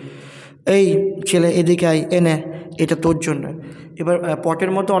slave. এই ছেলে এদিকে আয়, এনে এটা তোর জন্য। এবার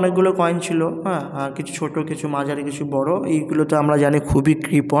পটের মতো অনেকগুলো কয়েন ছিল, কিছু ছোট, কিছু মাঝারি, কিছু বড়। এইগুলো তো আমরা জানি খুবই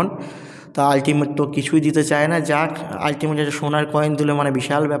কৃপণ, তা আলটিমেট তো কিছুই দিতে চায় না। যাক, আলটিমেট একটা সোনার কয়েন দিল মানে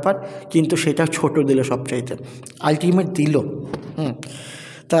বিশাল ব্যাপার, কিন্তু সেটা ছোট দিল সবচাইতে, আলটিমেট দিল।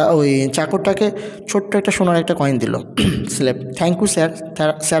 তা ওই চাকরটাকে ছোট্ট একটা সোনার একটা কয়েন দিল slave. Thank you sir,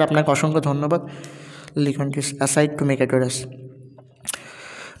 sir আপনাকে অসংখ্য ধন্যবাদ। লিখন দিস অ্যাসাইড টু মেগাডোরাস।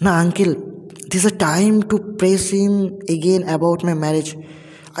 না uncle, this a time to press him again about my marriage.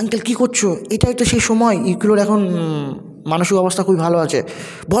 Uncle কী করছো? এটাই তো সেই সময়, ইউক্লিওর এখন মানসিক অবস্থা খুবই ভালো আছে,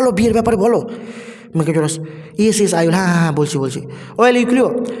 বলো বিয়ের ব্যাপারে বলো। মেগাডোরাস ইয়েস আই উইল, হ্যাঁ বলছি। Well ইউক্লিও,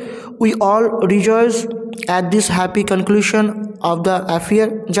 we all rejoice at this happy conclusion of the affair.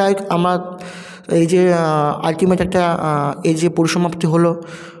 যাই হোক, আমরা এই যে আলটিমেট একটা এই যে পরিসমাপ্তি হলো,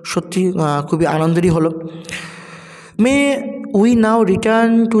 সত্যি খুবই আনন্দেরই হলো। মে we now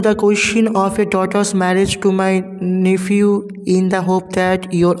return to the question of A daughters marriage to my Nephew in the hope that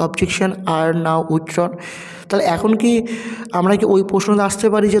your objection R now withdrawn. তাহলে এখন কি আমরা কি ওই প্রশ্নটা আসতে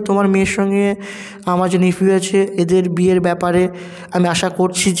পারি যে তোমার মেয়ের সঙ্গে আমার যে নেফিউ আছে এদের বিয়ের ব্যাপারে আমি আশা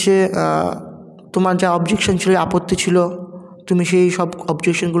করছি যে তোমার যা অবজেকশন ছিল, আপত্তি ছিল, তুমি সেই সব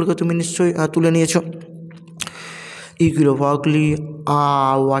অবজেকশনগুলোকে তুমি নিশ্চয়ই তুলে নিয়েছো। ইগুলো ওয়াগলি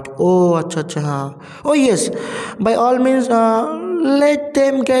হোয়াট, ও আচ্ছা হ্যাঁ, ও yes, by all means let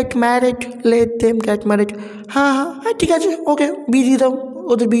them get married. হ্যাঁ ঠিক আছে, ওকে বিয়ে দিয়ে দাও,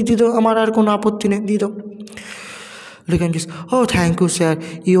 ওদের বিয়ে দিয়ে দাও, আমার আর কোনো আপত্তি নেই, দিয়ে দাও। লিখেন ও thank you sir,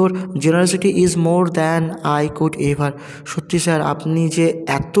 your generosity is more than I could ever. সত্যি স্যার, আপনি যে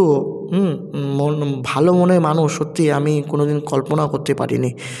এত ভালো মনের মানুষ, সত্যি আমি কোনোদিন কল্পনা করতে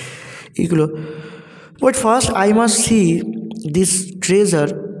পারিনি এগুলো। But first I must C this treasure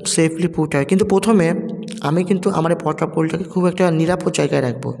safely put. কিন্তু প্রথমে আমি কিন্তু আমার পটাপোলটাকে খুব একটা নিরাপদ জায়গায়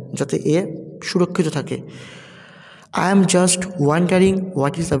রাখবো, যাতে এ সুরক্ষিত থাকে। I am just wandering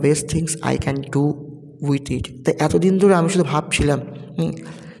what is the best things I can do with it. তাই এতদিন ধরে আমি শুধু ভাবছিলাম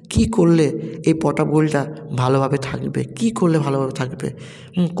কী করলে এই পটাপোলটা ভালোভাবে থাকবে,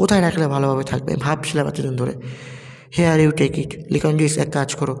 কোথায় রাখলে ভালোভাবে থাকবে, ভাবছিলাম এতদিন ধরে। Hair you take it. লিকনজিস, এক কাজ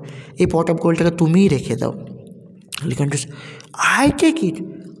করো, এই পট অফ গোল্ডটাকে তুমিই রেখে দাও। লিকনজিস, আই টেক ইট,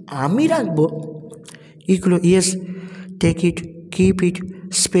 আমি রাখবো এগুলো? Yes, take it, keep it,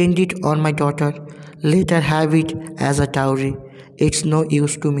 spend it on my daughter, let her have it as a টাউরি, it's no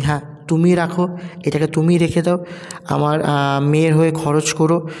use to me. হ্যাঁ তুমি রাখো, এটাকে তুমি রেখে দাও, আমার মেয়ের হয়ে খরচ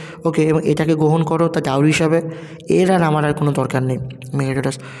করো, ওকে, এবং এটাকে গ্রহণ করো তা ডাউরি হিসাবে, এর আর আমার আর কোনো দরকার নেই।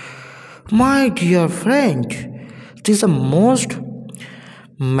 মেগাডোরাস, my dear friend, this the most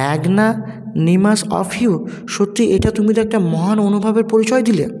magnanimous of you. সত্যি এটা তুমি তো একটা মহান অনুভবের পরিচয়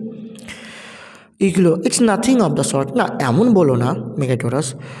দিলে এগুলো। It's nothing of the sort. না এমন বলো না মেগাডোরাস।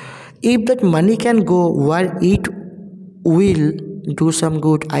 If that money can go war it will do some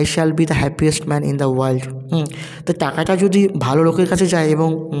good, I shall be the happiest man in the world. তো টাকাটা যদি ভালো লোকের কাছে যায় এবং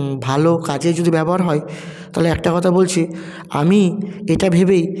ভালো কাজে যদি ব্যবহার হয়, তাহলে একটা কথা বলছি, আমি এটা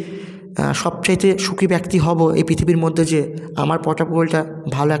ভেবেই সবচাইতে সুখী ব্যক্তি হব এই পৃথিবীর মধ্যে, যে আমার পটাপোলটা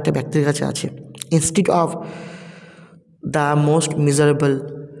ভালো একটা ব্যক্তির কাছে আছে, instead of the most miserable,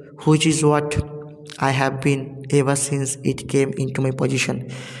 which is what I have been ever since it came in to my position.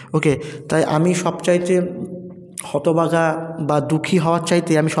 ওকে, তাই আমি সবচাইতে হতভাগা বা দুঃখী হওয়ার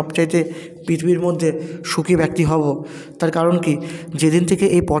চাইতে আমি সবচাইতে পৃথিবীর মধ্যে সুখী ব্যক্তি হব। তার কারণ কি, যেদিন থেকে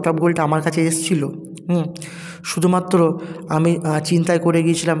এই পট অফ গোল্ডটা আমার কাছে এসেছিলো, শুধুমাত্র আমি চিন্তায় করে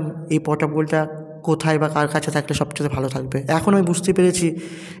গিয়েছিলাম এই পট অফ গোল্ডটা কোথায় বা কার কাছে থাকলে সবচেয়ে ভালো থাকবে। এখন আমি বুঝতে পেরেছি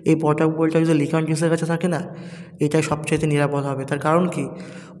এই পট অফ গোল্ডটা যদি লিখন কিংসের কাছে থাকে না, এটাই সবচাইতে নিরাপদ হবে। তার কারণ কি,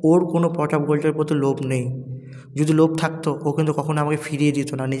 ওর কোনো পট অফ গোল্ডের প্রতি লোভ নেই। যদি লোভ থাকতো ও কিন্তু কখনো আমাকে ফিরিয়ে দিত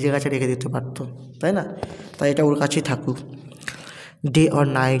না, নিজের কাছে রেখে দিতে পারতো, তাই না? তাই এটা ওর কাছেই থাকুক। Day or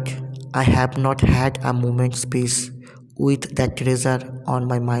night I have not had a moment space with that treasure on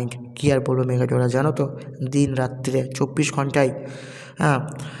my mind. কী আর বলবো মেঘাডোরা, জানো তো, দিন রাত্রে 24 ঘন্টায়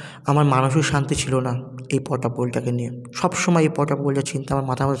আমার মানসিক শান্তি ছিল না এই পট অফ গোল্ডটাকে নিয়ে। সবসময় এই পট অফ গোল্ডের চিন্তা আমার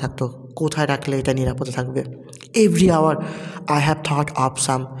মাথার মধ্যে থাকতো, কোথায় রাখলে এটা নিরাপদে থাকবে। Every hour I have thought of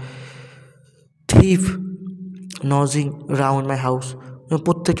some thief নজিং round my house.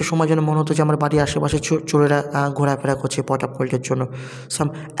 প্রত্যেকটা সময় যেন মনে হতো যে আমার বাড়ির আশেপাশে চোরেরা ঘোরাফেরা করছে পট অফ গোল্ডের জন্য। সাম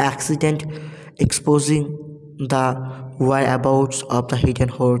accident exposing the war abouts of the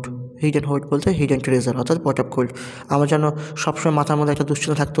hidden horde. Hidden horde বলতে হিডেন ট্রেজার, অর্থাৎ পট অফ গোল্ড। আমার যেন সবসময় মাথার মধ্যে একটা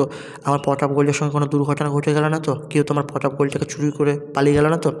দুশ্চিন্তা থাকতো, আমার পট অফ গোল্ডের সঙ্গে কোনো দুর্ঘটনা ঘটে গেল না তো, কেউ তোমার পট অফ গোল্ডটাকে চুরি করে পালিয়ে গেল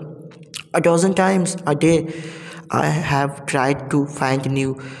না তো। A dozen times a day I have tried to find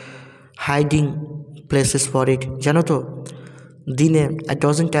new hiding places for it. জানো তো, দিনে a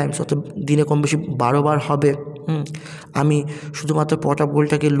dozen times, অত দিনে কম বেশি 12 বার হবে, আমি শুধুমাত্র পট অফ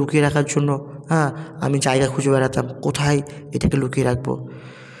গোল্ডটাকে লুকিয়ে রাখার জন্য আমি জায়গা খুঁজে বেড়াতাম, কোথায় এটাকে লুকিয়ে রাখবো।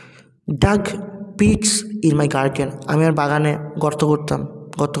 Dug পিটস in my garden. আমি আর বাগানে গর্ত করতাম,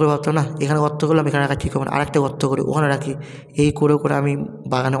 গর্ত করে ভাবতাম না এখানে গর্ত করলাম, এখানে রাখা ঠিক হবে না, আরেকটা গর্ত করে ওখানে রাখি। এই করে করে আমি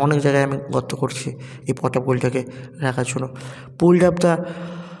বাগানে অনেক জায়গায় আমি গর্ত করছি এই পট অফ গোল্ডটাকে রাখার জন্য। Pulled up the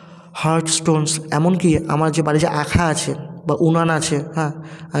heart Stones. এমনকি আমার যে বাড়ি যে আখা আছে বা উনান আছে,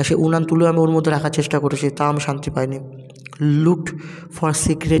 সেই উনান তুলে আমি ওর মধ্যে রাখার চেষ্টা করেছি, তাও আমি শান্তি পাইনি। Looked for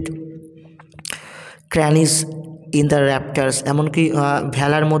secret ক্র্যানিস in the র্যাপ্টার্স। এমনকি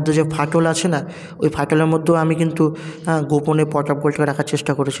ভেলার মধ্যে যে ফাটল আছে না, ওই ফাটলের মধ্যেও আমি কিন্তু গোপনে পট অফ গোল্ডকে রাখার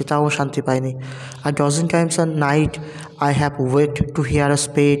চেষ্টা করেছি, তাও শান্তি পাইনি। আর dozen Times R night I have wait two here a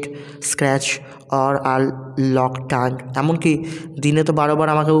স্পেড scratch or R lock turn. এমনকি দিনে তো 12 বার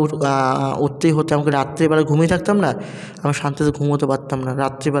আমাকে উঠতেই হতো, আমাকে রাত্রিবেলা ঘুমিয়ে থাকতাম না, আমি শান্তিতে ঘুমোতে পারতাম না।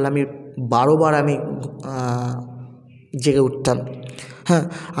 রাত্রিবেলা আমি 12 বার আমি জেগে উঠতাম।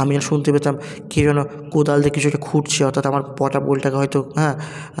 আমি শুনতে পেতাম কে যেন কোদাল দিয়ে কিছু একটা খুঁড়ছে, অর্থাৎ আমার পট অফ গোল্ডটাকে হয়তো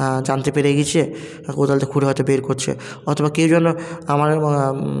জানতে পেরে গেছে, কোদাল দিয়ে খুঁড়ে হয়তো বের করছে। অথবা কেউ যেন আমার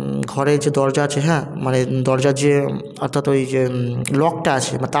ঘরের যে দরজা আছে, মানে দরজার যে অর্থাৎ ওই যে লকটা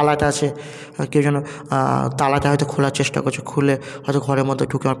আছে বা তালাটা আছে, কেউ যেন তালাটা হয়তো খোলার চেষ্টা করছে, খুলে হয়তো ঘরের মধ্যে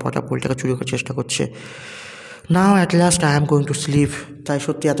ঢুকে আমার পট অফ গোল্ডটাকে চুরি করার চেষ্টা করছে। Now at last I am going to sleep. তাই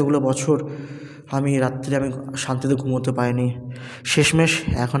সত্যি এতগুলো বছর আমি রাত্রে আমি শান্তিতে ঘুমোতে পারিনি, শেষমেশ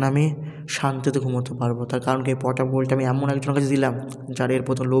এখন আমি শান্তিতে ঘুমোতে পারবো। তার কারণ কি, পট অফ গোল্ডটা আমি এমন একজনের কাছে দিলাম যার এর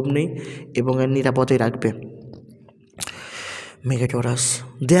প্রতি লোভ নেই এবং এর নিরাপদেই রাখবে। মেগাটোরাস,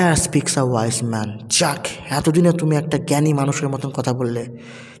 দেয়ার স্পিক্স আ ওয়াইজ ম্যান। যাক, এতদিনে তুমি একটা জ্ঞানী মানুষের মতন কথা বললে।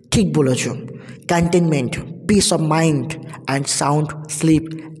 ঠিক বলেছ। Containment, piece of mind and sound sleep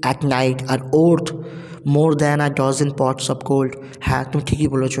at night R worth more than a dozen pots of gold. হ্যাঁ, তুমি ঠিকই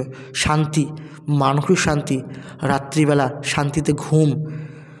বলেছ। শান্তি, মানসিক শান্তি, রাত্রিবেলা শান্তিতে ঘুম,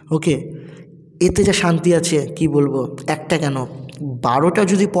 ওকে, এতে যা শান্তি আছে কি বলবো। একটা কেন, 12টা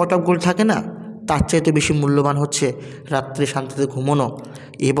যদি পট অফ গোল্ড থাকে না, তার চাইতে বেশি মূল্যবান হচ্ছে রাত্রে শান্তিতে ঘুমোনো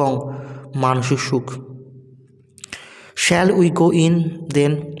এবং মানসিক সুখ। Shall we go in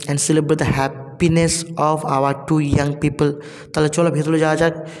then and celebrate the happiness of our too young people. তাহলে চলো ভেতরে যাওয়া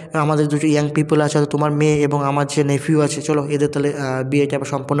যাক, আমাদের দুটো ইয়াং পিপল আছে, তোমার মেয়ে এবং আমার যে নেফিউ আছে, চলো এদের তাহলে বিয়েটা আবার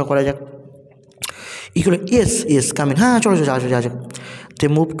সম্পন্ন করা যাক। ইগুলো ইয়েস কামিন, চলো যাওয়া যাক। দে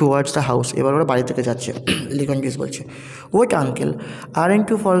মুভ টুয়ার্ডস দ্য হাউস। এবার ওরা বাড়ি থেকে যাচ্ছে। লিখন কিংস বলছে, ওয়েট আঙ্কেল, আর ant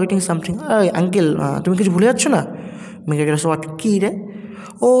two forgetting something. Uncle, তুমি কিছু ভুলে যাচ্ছ না? মেগাটোরাস, হোয়াট, কী রে?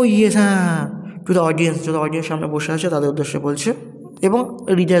 ও ইয়েস, টু দ্য অডিয়েন্স, যত অডিয়েন্স সামনে বসে আছে তাদের উদ্দেশ্যে বলছে এবং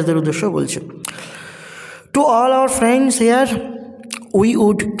রিডার্সদের উদ্দেশ্যেও বলছে। To all our friends here we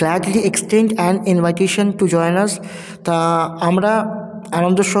would gladly extend an invitation to join us. তা আমরা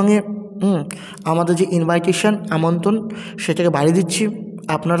আনন্দের সঙ্গে আমাদের যে ইনভাইটেশন, আমন্ত্রণ, সেটাকে বাড়িয়ে দিচ্ছি,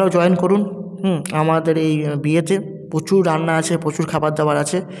 আপনারাও জয়েন করুন আমাদের এই বিয়েতে। প্রচুর রান্না আছে, প্রচুর খাবার দাবার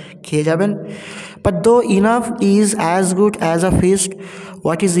আছে, খেয়ে যাবেন। বাট দো enough is as good as a feast,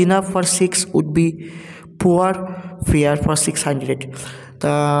 what is enough for 6 would be poor fare for 600।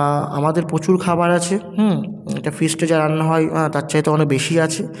 তা আমাদের প্রচুর খাবার আছে, এটা ফিস্টে যা রান্না হয় তার চাইতে অনেক বেশি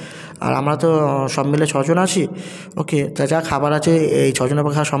আছে। আর আমরা তো সব মিলে 6 জন আছি। ওকে, তা যা খাবার আছে এই 6 জনের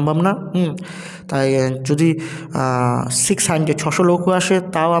পক্ষে খাওয়া সম্ভব না। তাই যদি 600 লোকও আসে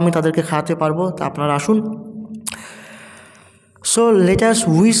তাও আমি তাদেরকে খাওয়াতে পারবো, তা আপনারা আসুন। So let us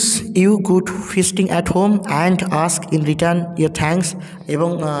wish you good feasting at home and ask in return your thanks. এবং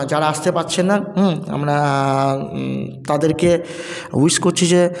যারা আসতে পারছেন না আমরা তাদেরকে উইশ করছি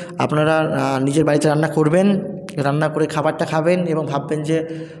যে আপনারা নিজের বাড়িতে রান্না করবেন, রান্না করে খাবারটা খাবেন এবং ভাববেন যে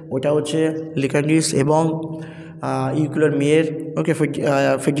ওটা হচ্ছে লিকান্ডিস এবং ইউকুলোর মেয়ের ওকে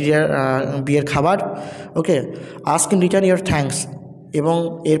ফেডিরিয়ার বিয়ের খাবার। ওকে, ask in return your thanks. এবং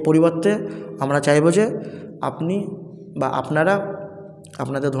এর পরিবর্তে আমরা চাইবো যে আপনি বা আপনারা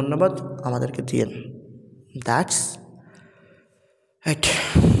আপনাদের ধন্যবাদ আমাদেরকে দিয়েন। That's it.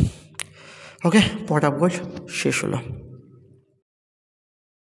 Okay, pot of gold শেষ হলো।